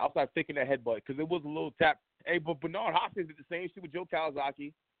 Outside thinking the headbutt, because it was a little tap. Hey, but Bernard Hopkins did the same shit with Joe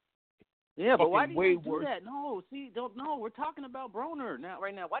Kawasaki. Yeah, but why do you do that? No, we're talking about Broner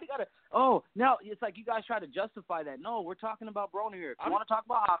right now. Why do you gotta? Oh, now it's like you guys try to justify that. No, we're talking about Broner here. If you want to talk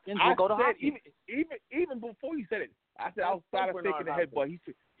about Hopkins, we'll go to Hopkins. Even before you said it, I said outside of taking the headbutt,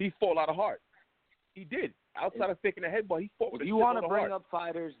 he fought a lot of heart. He did. Outside of taking the headbutt, he fought with a shitload of heart. You want to bring up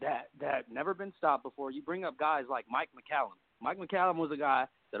fighters that never been stopped before. You bring up guys like Mike McCallum. Mike McCallum was a guy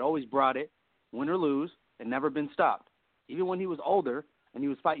that always brought it, win or lose, and never been stopped. Even when he was older and he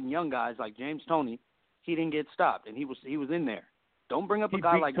was fighting young guys like James Toney, he didn't get stopped, and he was in there. Don't bring up a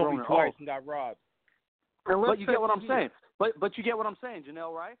guy like Broner. Twice and got robbed. But you get what I'm saying. But you get what I'm saying,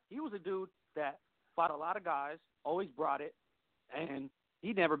 Janelle, right? He was a dude that fought a lot of guys, always brought it, and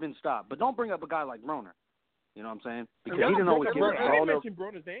he'd never been stopped. But don't bring up a guy like Broner. You know what I'm saying? Because Y'all he didn't know what Broner, kid I was. didn't mention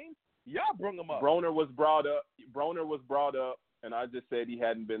Broner's name. Y'all brung him up. Broner was brought up, and I just said he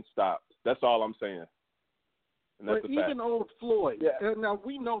hadn't been stopped. That's all I'm saying. And that's but a fact. even old Floyd, and now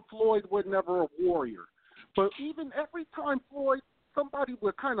we know Floyd was never a warrior, but even every time somebody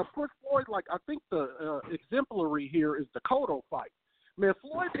would kind of push Floyd, like I think the exemplary here is the Cotto fight. Man,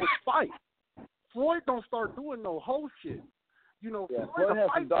 Floyd would fight. Floyd don't start doing no whole shit. You know, Floyd's a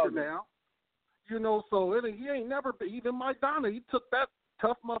fighter now. You know, so he ain't never been. Even Maidana, he took that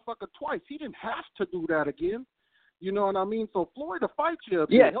tough motherfucker twice. He didn't have to do that again. You know what I mean? So Floyd will fight you.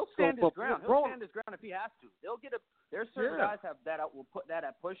 Yeah, he'll stand his ground. He'll stand his ground if he has to. They'll get there's certain guys will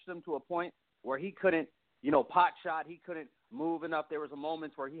push them to a point where he couldn't, pot shot. He couldn't move enough. There was a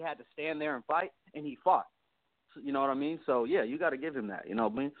moments where he had to stand there and fight, and he fought. So, you know what I mean? So yeah, you got to give him that. You know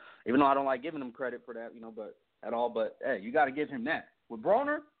what I mean? Even though I don't like giving him credit for that, but at all. But hey, you got to give him that. With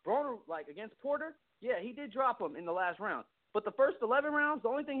Broner like against Porter, yeah, he did drop him in the last round. But the first 11 rounds, the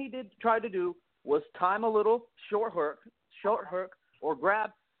only thing he did try to do was time a little short hook, or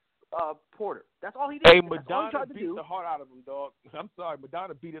grab Porter. That's all he did. Hey, Madonna beat the heart out of him, dog. I'm sorry,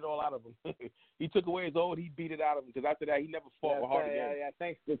 Madonna beat it all out of him. He took away his old, he beat it out of him because after that he never fought with hard again. Yeah,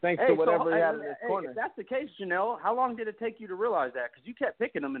 thanks to whatever he had in his corner. If that's the case, Janelle, how long did it take you to realize that? Because you kept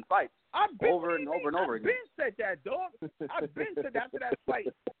picking him in fights over and over again. I've been said that, dog. I've been said that after that fight.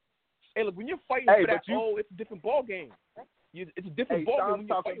 Hey, look, when you're fighting for that it's a different ball game. It's a different ball game when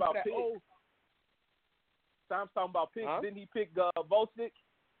you're fighting for that old. Tom's talking about picks. Didn't he pick Gvozdyk?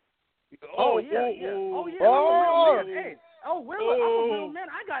 Oh, yeah. Oh, yeah. I'm a real man. Hey, I'm a real man.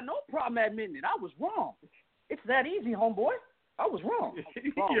 I got no problem admitting it. I was wrong. It's that easy, homeboy. I was wrong.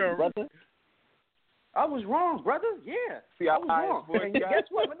 Brother. I was wrong, brother. Yeah. See, I was wrong. And guess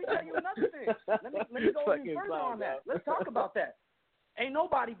what? Let me tell you another thing. Let me go even further on that. Let's talk about that. Ain't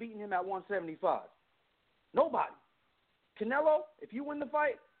nobody beating him at 175. Nobody. Canelo, if you win the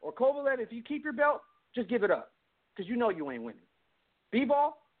fight, or Kovalev, if you keep your belt, just give it up, because you know you ain't winning.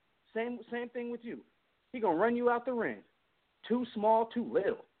 B-ball, same thing with you. He going to run you out the ring. Too small, too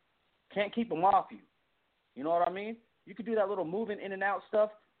little. Can't keep him off you. You know what I mean? You could do that little moving in and out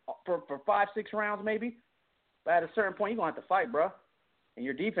stuff for 5-6 rounds maybe, but at a certain point, you're going to have to fight, bro, and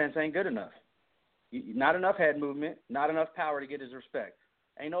your defense ain't good enough. Not enough head movement, not enough power to get his respect.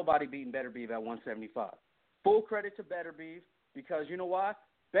 Ain't nobody beating Beterbiev at 175. Full credit to Beterbiev, because you know why?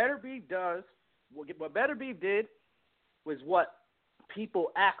 Beterbiev does what Beterbiev did was what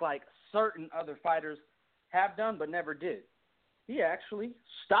people act like certain other fighters have done but never did. He actually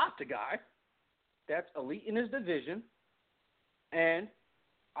stopped a guy that's elite in his division, and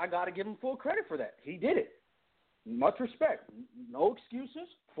I got to give him full credit for that. He did it. Much respect. No excuses.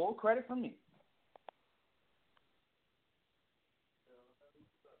 Full credit from me.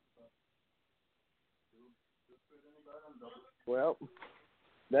 Well,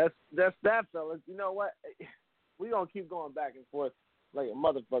 that's that, fellas. You know what? We gonna keep going back and forth like a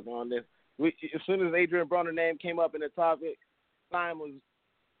motherfucker on this. As soon as Adrian Broner's name came up in the topic, time was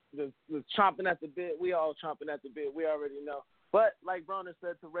chomping at the bit. We all chomping at the bit. We already know. But like Broner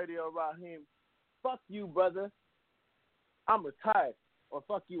said to Radio Raheem, fuck you, brother. I'm retired. Or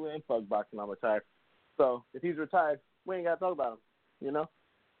fuck you and fuck boxing. I'm retired. So if he's retired, we ain't gotta talk about him. You know.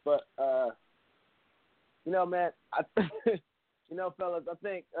 But man, fellas, I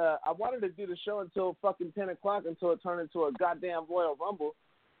think I wanted to do the show until fucking 10 o'clock until it turned into a goddamn Royal Rumble.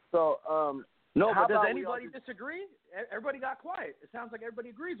 So, no, but does anybody disagree? Everybody got quiet. It sounds like everybody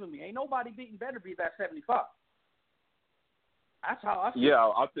agrees with me. Ain't nobody beating Beterbiev at 75. That's how I feel. Yeah,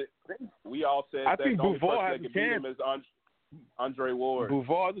 I think we all said I that think the only Bouvard person that could beat him is Andre Ward.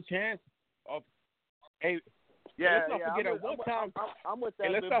 Bouvard has a chance. Hey, let's not forget at one time. I'm with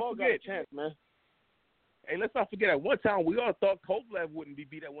that. Let's not forget, got a chance, man. Hey, let's not forget, at one time we all thought Kovalev wouldn't be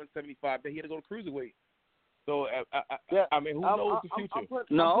beat at 175, that he had to go to cruiserweight. So, I mean, who knows the future? That's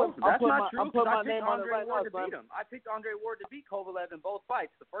not true, because I picked Andre Ward to beat him. I picked Andre Ward to beat Kovalev in both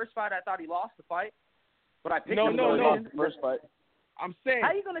fights. The first fight, I thought he lost the fight, but I picked him. No. First fight. I'm saying. How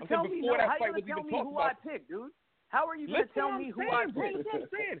are you going to tell me? How are you going to tell me who I picked, dude? How are you going to tell me who I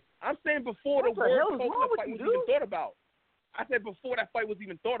picked? I'm saying before the Ward Kovalev fight was even thought about. I said before that fight was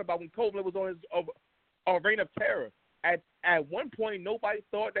even thought about, when Kovalev was on his reign of terror. At one point, nobody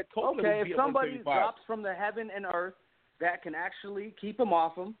thought that Kovalev would be if somebody drops from the heaven and earth that can actually keep him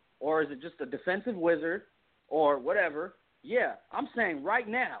off him, or is it just a defensive wizard, or whatever? Yeah, I'm saying right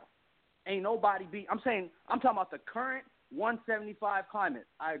now, ain't nobody beat. I'm talking about the current 175 climate.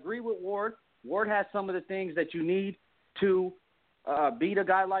 I agree with Ward. Ward has some of the things that you need to beat a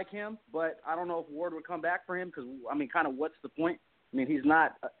guy like him, but I don't know if Ward would come back for him, because, I mean, kind of what's the point? I mean, he's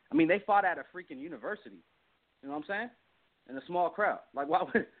not – I mean, they fought at a freaking university. You know what I'm saying? In a small crowd. Like,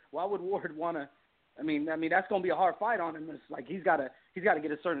 why would Ward want to? I mean, that's going to be a hard fight on him. It's like he's got to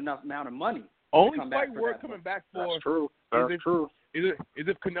get a certain enough amount of money. Only fight Ward coming back for. That's true. That's true. Is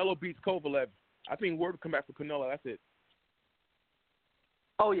if Canelo beats Kovalev. I think Ward will come back for Canelo. That's it.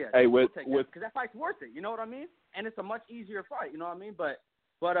 Oh yeah. Hey, because that fight's worth it. You know what I mean? And it's a much easier fight. You know what I mean? But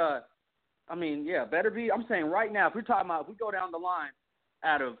I mean, yeah, Beterbiev. I'm saying right now, if we go down the line,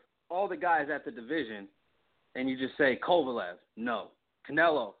 out of all the guys at the division, and you just say Kovalev, no.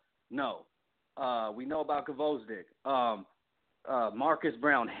 Canelo, no. We know about Gvozdyk. Marcus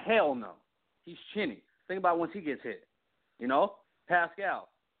Brown, hell no. He's chinny. Think about once he gets hit. You know? Pascal,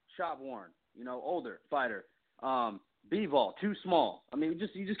 shot worn. You know, older fighter. Bivol, too small. I mean,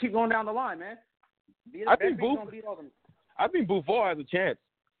 you just keep going down the line, man. I think Bivol has a chance.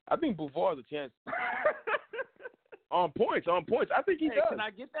 On points. I think he does. Can I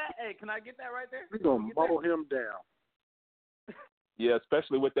get that? Hey, can I get that right there? We're going to muddle him down. Yeah,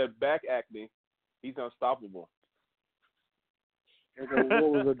 especially with that back acne. He's unstoppable. And then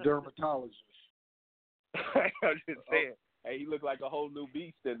what was a dermatologist? I'm just saying. Hey, he looked like a whole new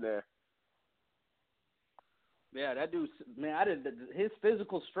beast in there. Yeah, that dude, man, his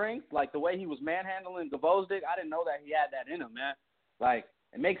physical strength, like the way he was manhandling Gvozdyk, I didn't know that he had that in him, man. Like,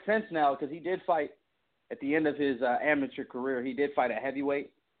 it makes sense now because he did fight at the end of his amateur career. He did fight at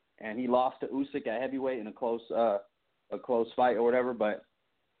heavyweight, and he lost to Usyk at heavyweight in a close fight or whatever.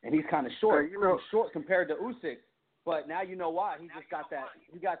 And he's kind of short. He's short compared to Usyk, but now you know why. He just got that.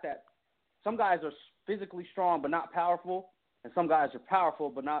 He got that. Some guys are physically strong but not powerful, and some guys are powerful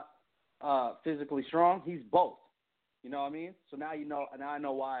but not physically strong. He's both. You know what I mean? So now you know. Now I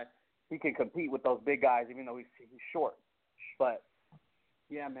know why he can compete with those big guys, even though he's short. But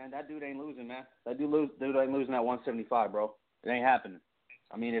yeah, man, that dude ain't losing, man. That dude ain't losing at 175, bro. It ain't happening.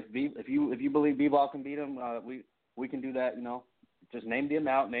 I mean, if you believe Bivol can beat him, we can do that. You know, just name the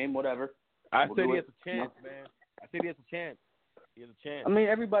amount, name whatever. I said he has a chance, man. I said he has a chance. He has a chance. I mean,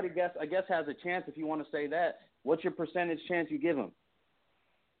 everybody I guess has a chance if you want to say that. What's your percentage chance you give him?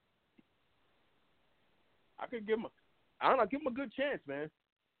 I could give him give him a good chance, man.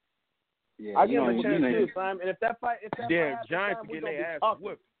 Yeah, I give him a chance too, Simon. And if that fight Giants getting their ass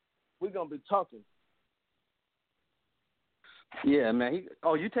whipped. We're gonna be talking. Yeah, man.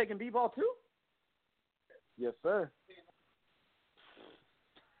 You taking B-ball too? Yes, sir.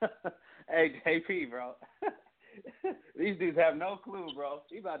 Hey, JP, bro. These dudes have no clue, bro.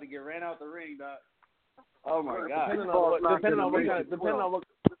 He about to get ran out the ring, dog. Oh my God. Depending on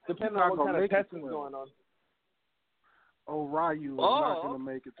what kind of testing is going on. Ryu is not going to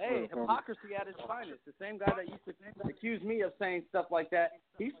make it. Hey, hypocrisy at its finest. The same guy that used to accuse me of saying stuff like that,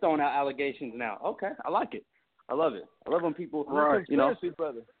 he's throwing out allegations now. Okay, I like it. I love it. I love when people, you know.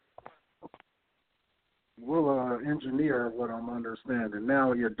 Brother. We'll engineer what I'm understanding.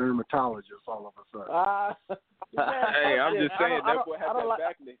 Now you're a dermatologist all of a sudden. Hey, I'm just saying that's what happened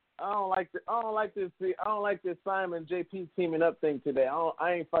back then. I don't like this Simon JP teaming up thing today.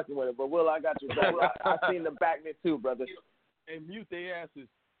 I ain't fucking with it. But Will, I got you, bro. I seen the back net too, brother. And mute their asses.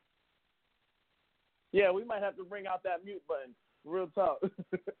 Yeah, we might have to bring out that mute button. Real talk.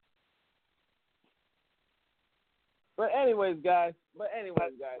 But anyways, guys.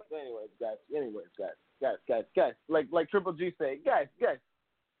 Like Triple G say, guys,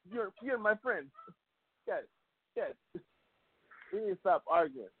 you're my friends. Guys. We need to stop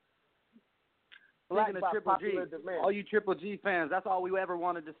arguing. Speaking of Triple G, all you Triple G fans, that's all we ever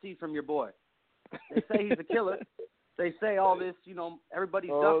wanted to see from your boy. They say he's a killer. They say all this, you know,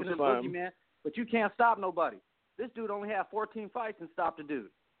 everybody's ducking his boogeyman, but you can't stop nobody. This dude only had 14 fights and stopped a dude.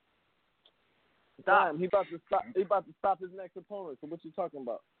 Stop. He about to stop his next opponent. So what you talking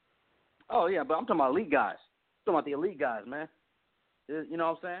about? Oh yeah, but I'm talking about elite guys. I'm talking about the elite guys, man. You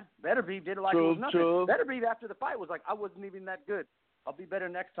know what I'm saying? Beterbiev did it like it was nothing. Beterbiev after the fight was like, I wasn't even that good. I'll be better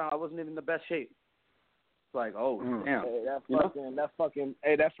next time. I wasn't even in the best shape. It's like, damn. Hey, that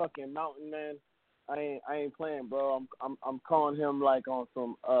fucking mountain man. I ain't playing, bro. I'm calling him like on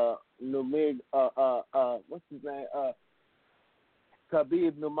some Numig what's his name?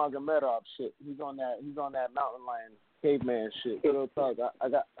 Khabib Nurmagomedov shit. He's on that mountain lion caveman shit. Real talk.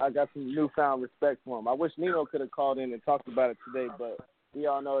 I got some newfound respect for him. I wish Nino could have called in and talked about it today, but we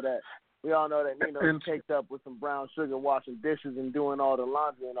all know that Nino's caked up with some brown sugar, washing dishes and doing all the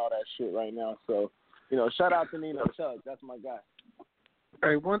laundry and all that shit right now. So, you know, shout out to Nino Chug. That's my guy.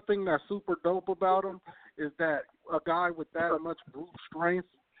 Hey, one thing that's super dope about him is that a guy with that much brute strength,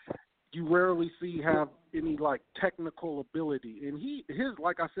 you rarely see have any like technical ability. And his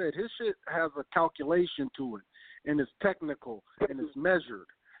like I said, his shit has a calculation to it, and it's technical and it's measured.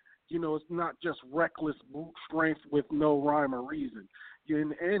 You know, it's not just reckless brute strength with no rhyme or reason.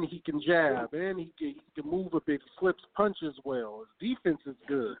 And he can jab, and he can move a bit, flips punches well. His defense is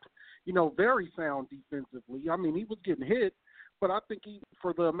good. You know, very sound defensively. I mean, he was getting hit, but I think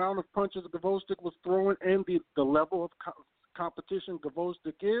for the amount of punches Gvozdyk was throwing and the level of competition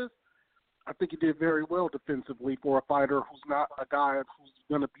Gvozdyk is, I think he did very well defensively for a fighter who's not a guy who's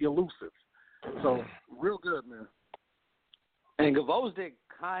going to be elusive. So, real good, man. And Gvozdyk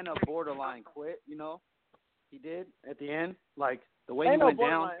kind of borderline quit, you know. He did at the end. Like, the way he went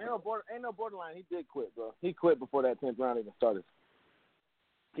down. Ain't no borderline. He did quit, bro. He quit before that 10th round even started.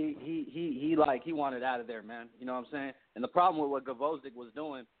 He wanted out of there, man. You know what I'm saying? And the problem with what Gvozdyk was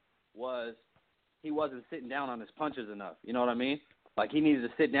doing was he wasn't sitting down on his punches enough. You know what I mean? Like, he needed to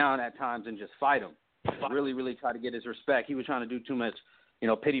sit down at times and just fight him. Really, really try to get his respect. He was trying to do too much, you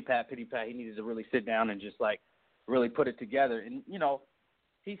know, pity-pat. He needed to really sit down and just, like, really put it together. And, you know,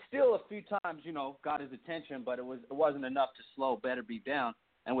 he still a few times, you know, got his attention, but it wasn't enough to slow Beterbiev down.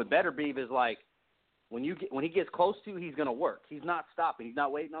 And with Beterbiev is like, when he gets close to, he's going to work. He's not stopping. He's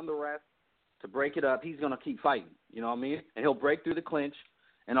not waiting on the ref to break it up. He's going to keep fighting. You know what I mean? And he'll break through the clinch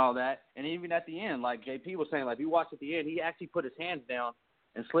and all that. And even at the end, like JP was saying, like, if you watch at the end, he actually put his hands down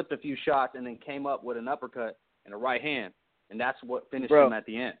and slipped a few shots and then came up with an uppercut and a right hand. And that's what finished him at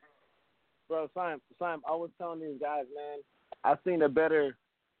the end. Bro, Simon, I was telling these guys, man, I've seen a better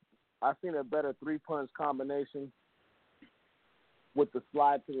 3-punch combination with the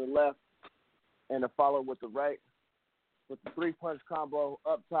slide to the left and a follow with the right, with the 3-punch combo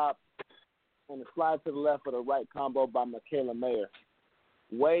up top and the slide to the left with a right combo by Michaela Mayer.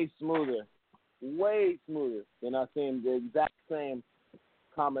 Way smoother than I've seen the exact same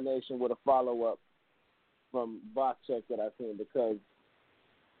combination with a follow-up from Gvozdyk that I've seen, because,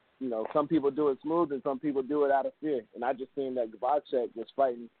 you know, some people do it smooth and some people do it out of fear. And I just seen that Gvozdyk was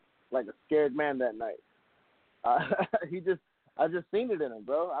fighting like a scared man that night. I just seen it in him,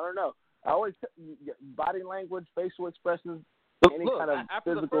 bro. I don't know. I always body language, facial expressions, any kind of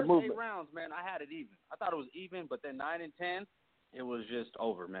after physical the first movement. 8 rounds, man, I had it even. I thought it was even, but then 9 and 10, it was just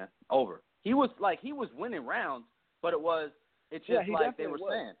over, man. Over. He was winning rounds, but it just like they were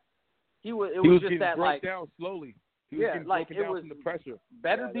saying. It was just that, like, down slowly. He was getting like broken it down was from the pressure.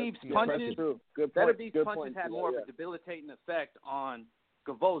 Beterbiev's punches. Beterbiev's Good punches point. had more of a debilitating effect on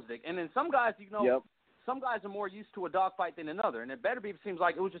Gvozdyk, and then some guys, you know, some guys are more used to a dogfight than another, and then Beterbiev seems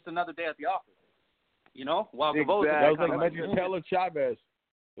like it was just another day at the office. You know, while Gvozdyk, that was like Major Taylor Chavez.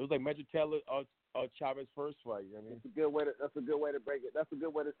 It was like Major Taylor Chavez first fight. You know what I mean? That's a good way to break it. That's a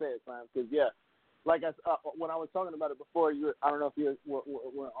good way to say it, Simon. Because like when I was talking about it before, I don't know if you were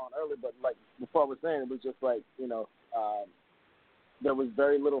on early, but like before I was saying, it was just like, you know, there was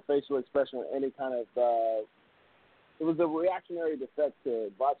very little facial expression or any kind of. It was a reactionary defect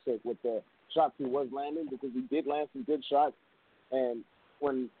to Gvozdyk with the shots he was landing, because he did land some good shots, and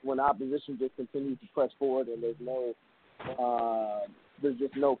when opposition just continues to press forward and there's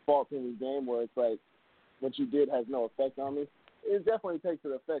just no fault in the game where it's like what you did has no effect on me. It definitely takes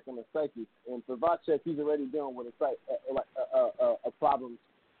an effect on the psyche. And for Gvozdyk, he's already dealing with a problem,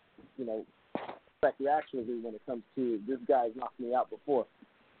 you know, psychiatrically when it comes to this guy's knocked me out before.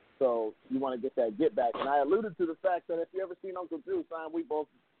 So you want to get that get back. And I alluded to the fact that if you ever seen Uncle Drew, Simon, we both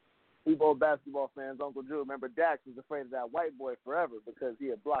basketball fans. Uncle Drew, remember Dax was afraid of that white boy forever because he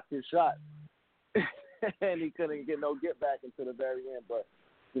had blocked his shot. And he couldn't get no get back until the very end. But,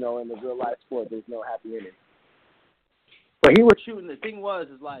 you know, in the real life sport, there's no happy ending. But he was shooting. The thing was,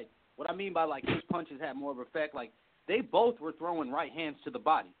 is like, what I mean by like his punches had more of an effect, like they both were throwing right hands to the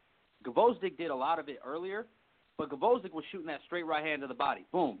body. Gvozdyk did a lot of it earlier, but Gvozdyk was shooting that straight right hand to the body.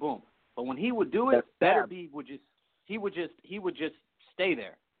 Boom, boom. But when he would do it, Beterbiev would just stay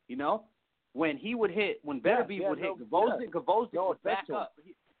there. You know? When Beterbiev would hit Gvozdyk would back up.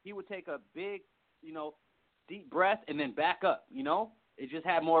 He would take a big, you know, deep breath and then back up, you know? It just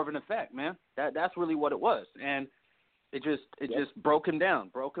had more of an effect, man. That's really what it was. And it just broke him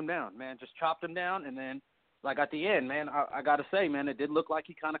down, man. Just chopped him down, and then, like, at the end, man, I got to say, man, it did look like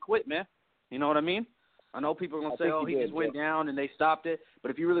he kind of quit, man. You know what I mean? I know people are going to say, he just went down and they stopped it.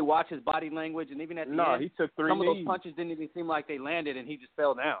 But if you really watch his body language, and even at the end, he took 3 some knees. of those punches didn't even seem like they landed, and he just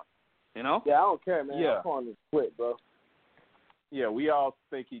fell down. You know? Yeah, I don't care, man. Yeah. I'm calling him quit, bro. Yeah, we all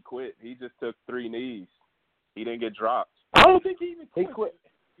think he quit. He just took 3 knees. He didn't get dropped. I don't think he even quit. He quit.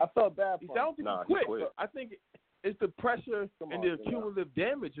 I felt bad for him. I don't think he quit. I think it's the pressure and the cumulative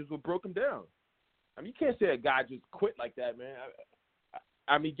damage is what broke him down. I mean, you can't say a guy just quit like that, man.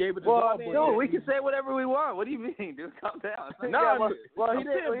 I mean, gave it. Well, no, we can say whatever we want. What do you mean, dude? Calm down. No, he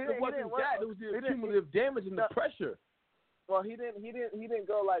didn't. It wasn't that. It was the cumulative damage and the pressure. Well, he didn't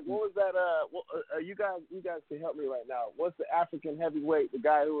go like, what was that? You guys can help me right now. What's the African heavyweight? The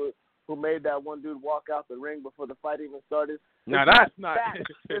guy who made that one dude walk out the ring before the fight even started? No, that's not.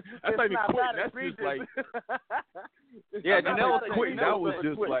 That's not even quit. That's just like. Yeah, Janelle quit. That was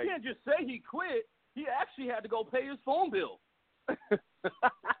just like. You can't just say he quit. He actually had to go pay his phone bill.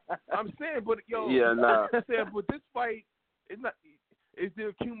 I'm saying, but yo, I'm saying, but this fight is not. It's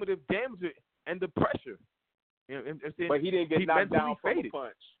the cumulative damage and the pressure. But he didn't get knocked down from a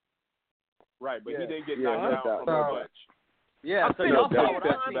punch. Right, but he didn't get knocked down from a punch. Yeah, so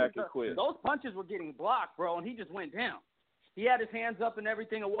those punches were getting blocked, bro, and he just went down. He had his hands up and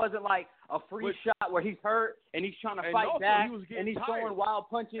everything. It wasn't like a free shot where he's hurt and he's trying to fight back and he's throwing wild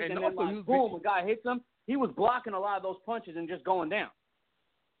punches and then like boom, a guy hits him. He was blocking a lot of those punches and just going down.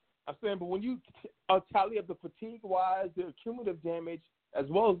 I'm saying, but when you tally up the fatigue-wise, the cumulative damage, as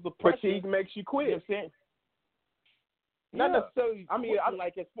well as the pressure, fatigue makes you quit. You know what I'm saying? Not necessarily. I mean,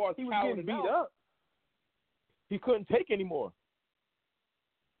 like as far as he was getting beat up, he couldn't take anymore,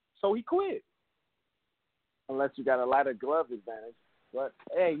 so he quit. Unless you got a lighter glove advantage. But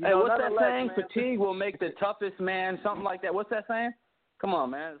hey, what's that saying? Man, fatigue will make the toughest man. Something like that. What's that saying? Come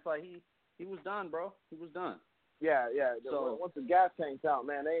on, man. It's like he was done, bro. He was done. Yeah. So once the gas tank's out,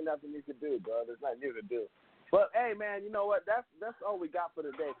 man, there ain't nothing you can do, bro. There's nothing you can do. But hey, man, you know what? That's all we got for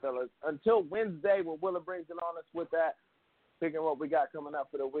today, fellas. Until Wednesday, when Willa brings it on us with that, figuring what we got coming up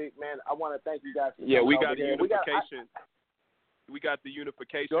for the week, man. I want to thank you guys for coming we got over the here. unification. We got the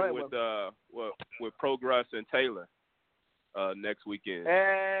unification with Progress and Taylor next weekend.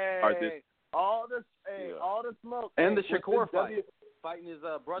 Hey, all the smoke. And the Shakur fight. Fighting his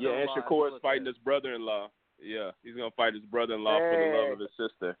brother-in-law. Yeah, and Shakur is fighting his brother-in-law. Yeah, he's going to fight his brother-in-law for the love of his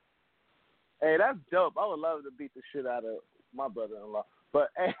sister. Hey, that's dope. I would love to beat the shit out of my brother-in-law. But,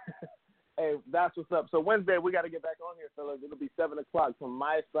 hey, that's what's up. So Wednesday, we got to get back on here, fellas. It'll be 7 o'clock from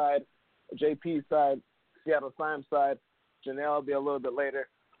my side, JP's side, Seattle Sime's side. Janelle will be a little bit later.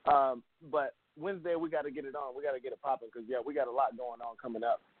 But Wednesday, we got to get it on. We got to get it popping because, we got a lot going on coming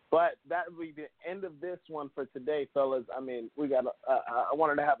up. But that will be the end of this one for today, fellas. I mean, we got. I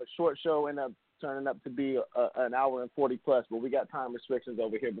wanted to have a short show, end up turning up to be an hour and 40 plus, but we got time restrictions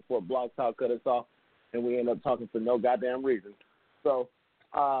over here before Blog Talk cut us off, and we end up talking for no goddamn reason. So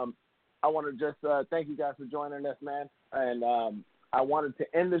I want to just thank you guys for joining us, man. And I wanted to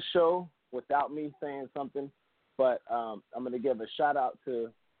end the show without me saying something, but I'm going to give a shout out to,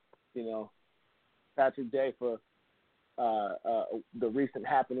 Patrick Day for the recent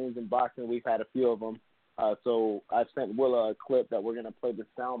happenings in boxing. We've had a few of them. So I sent Willa a clip that we're going to play the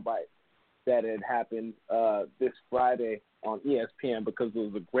soundbite that had happened this Friday on ESPN because it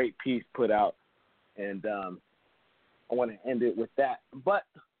was a great piece put out. And I want to end it with that. But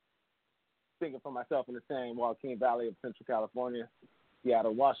speaking for myself in the San Joaquin Valley of Central California,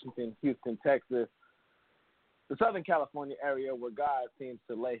 Seattle, Washington, Houston, Texas, the Southern California area where God seems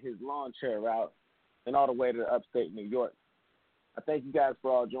to lay his lawn chair out, and all the way to upstate New York. I thank you guys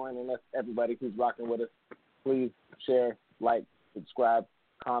for all joining us, everybody who's rocking with us. Please share, like, subscribe,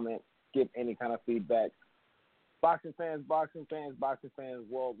 comment, give any kind of feedback. Boxing fans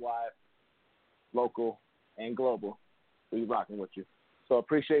worldwide, local, and global, we rocking with you. So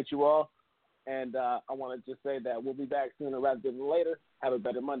appreciate you all. And I want to just say that we'll be back sooner rather than later. Have a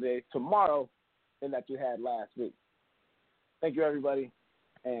better Monday tomorrow than that you had last week. Thank you, everybody.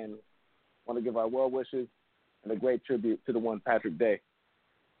 And want to give our well wishes and a great tribute to the one Patrick Day.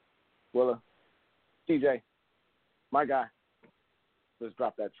 Willa, TJ, my guy, let's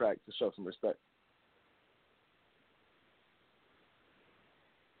drop that track to show some respect.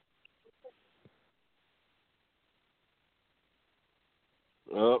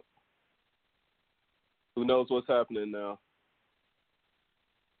 Oh, who knows what's happening now?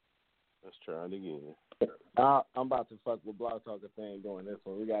 Let's try it again. I'm about to fuck with Blog Talk if they ain't going this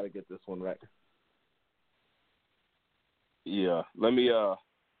one. We got to get this one right. Yeah, let me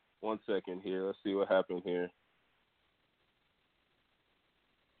 1 second here. Let's see what happened here.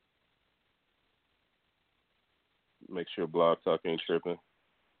 Make sure Blog Talk ain't tripping.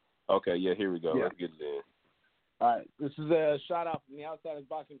 Okay, yeah, here we go. Yeah. Let's get it in. All right, this is a shout out from the Outsiders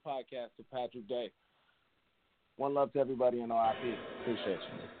Boxing Podcast to Patrick Day. One love to everybody in RIP. Appreciate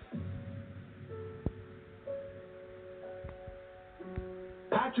you.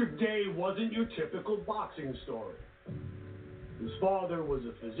 Patrick Day wasn't your typical boxing story. His father was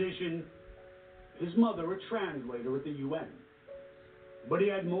a physician, his mother a translator at the UN. But he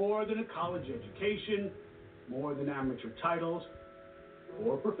had more than a college education, more than amateur titles,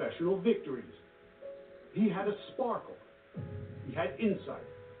 or professional victories. He had a sparkle. He had insight.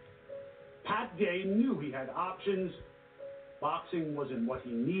 Pat Day knew he had options, Boxing wasn't what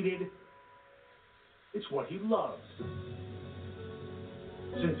he needed, it's what he loved.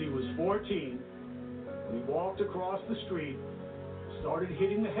 Since he was 14, he walked across the street, started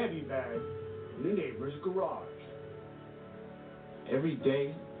hitting the heavy bag in the neighbor's garage. Every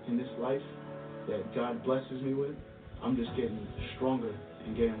day in this life that God blesses me with, I'm just getting stronger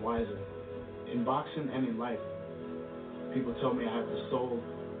and getting wiser. In boxing and in life, people tell me I have the soul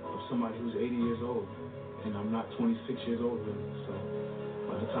of somebody who's 80 years old, and I'm not 26 years old really. So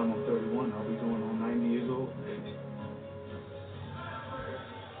by the time I'm 31, I'll be going on 90 years old.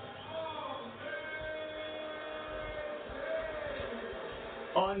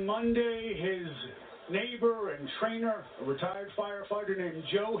 On Monday, his neighbor and trainer, a retired firefighter named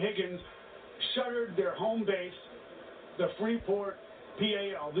Joe Higgins, shuttered their home base, the Freeport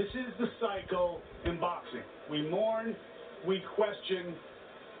PAL. This is the cycle in boxing. We mourn, we question,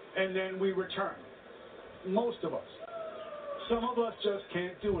 and then we return. Most of us. Some of us just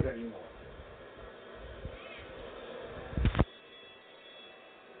can't do it anymore.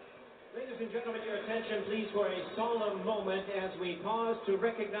 Ladies and gentlemen, your attention please for a solemn moment as we pause to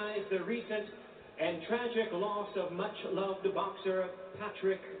recognize the recent and tragic loss of much-loved boxer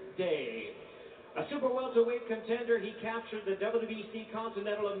Patrick Day. A super welterweight contender, he captured the WBC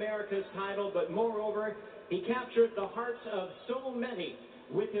Continental Americas title, but moreover, he captured the hearts of so many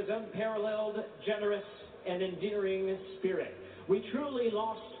with his unparalleled, generous, and endearing spirit. We truly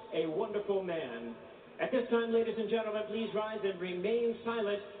lost a wonderful man. At this time, ladies and gentlemen, please rise and remain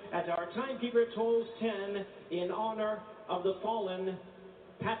silent as our timekeeper tolls 10 in honor of the fallen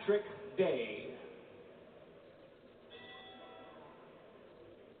Patrick Day.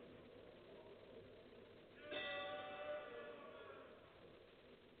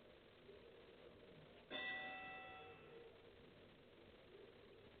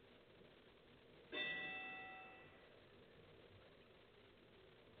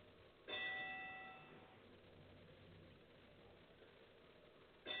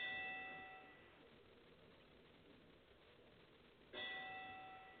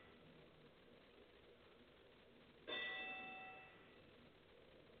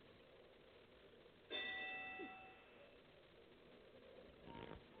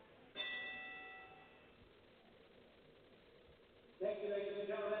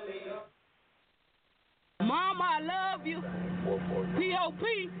 Mama, I love you.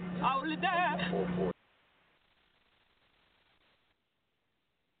 P.O.P. all the day.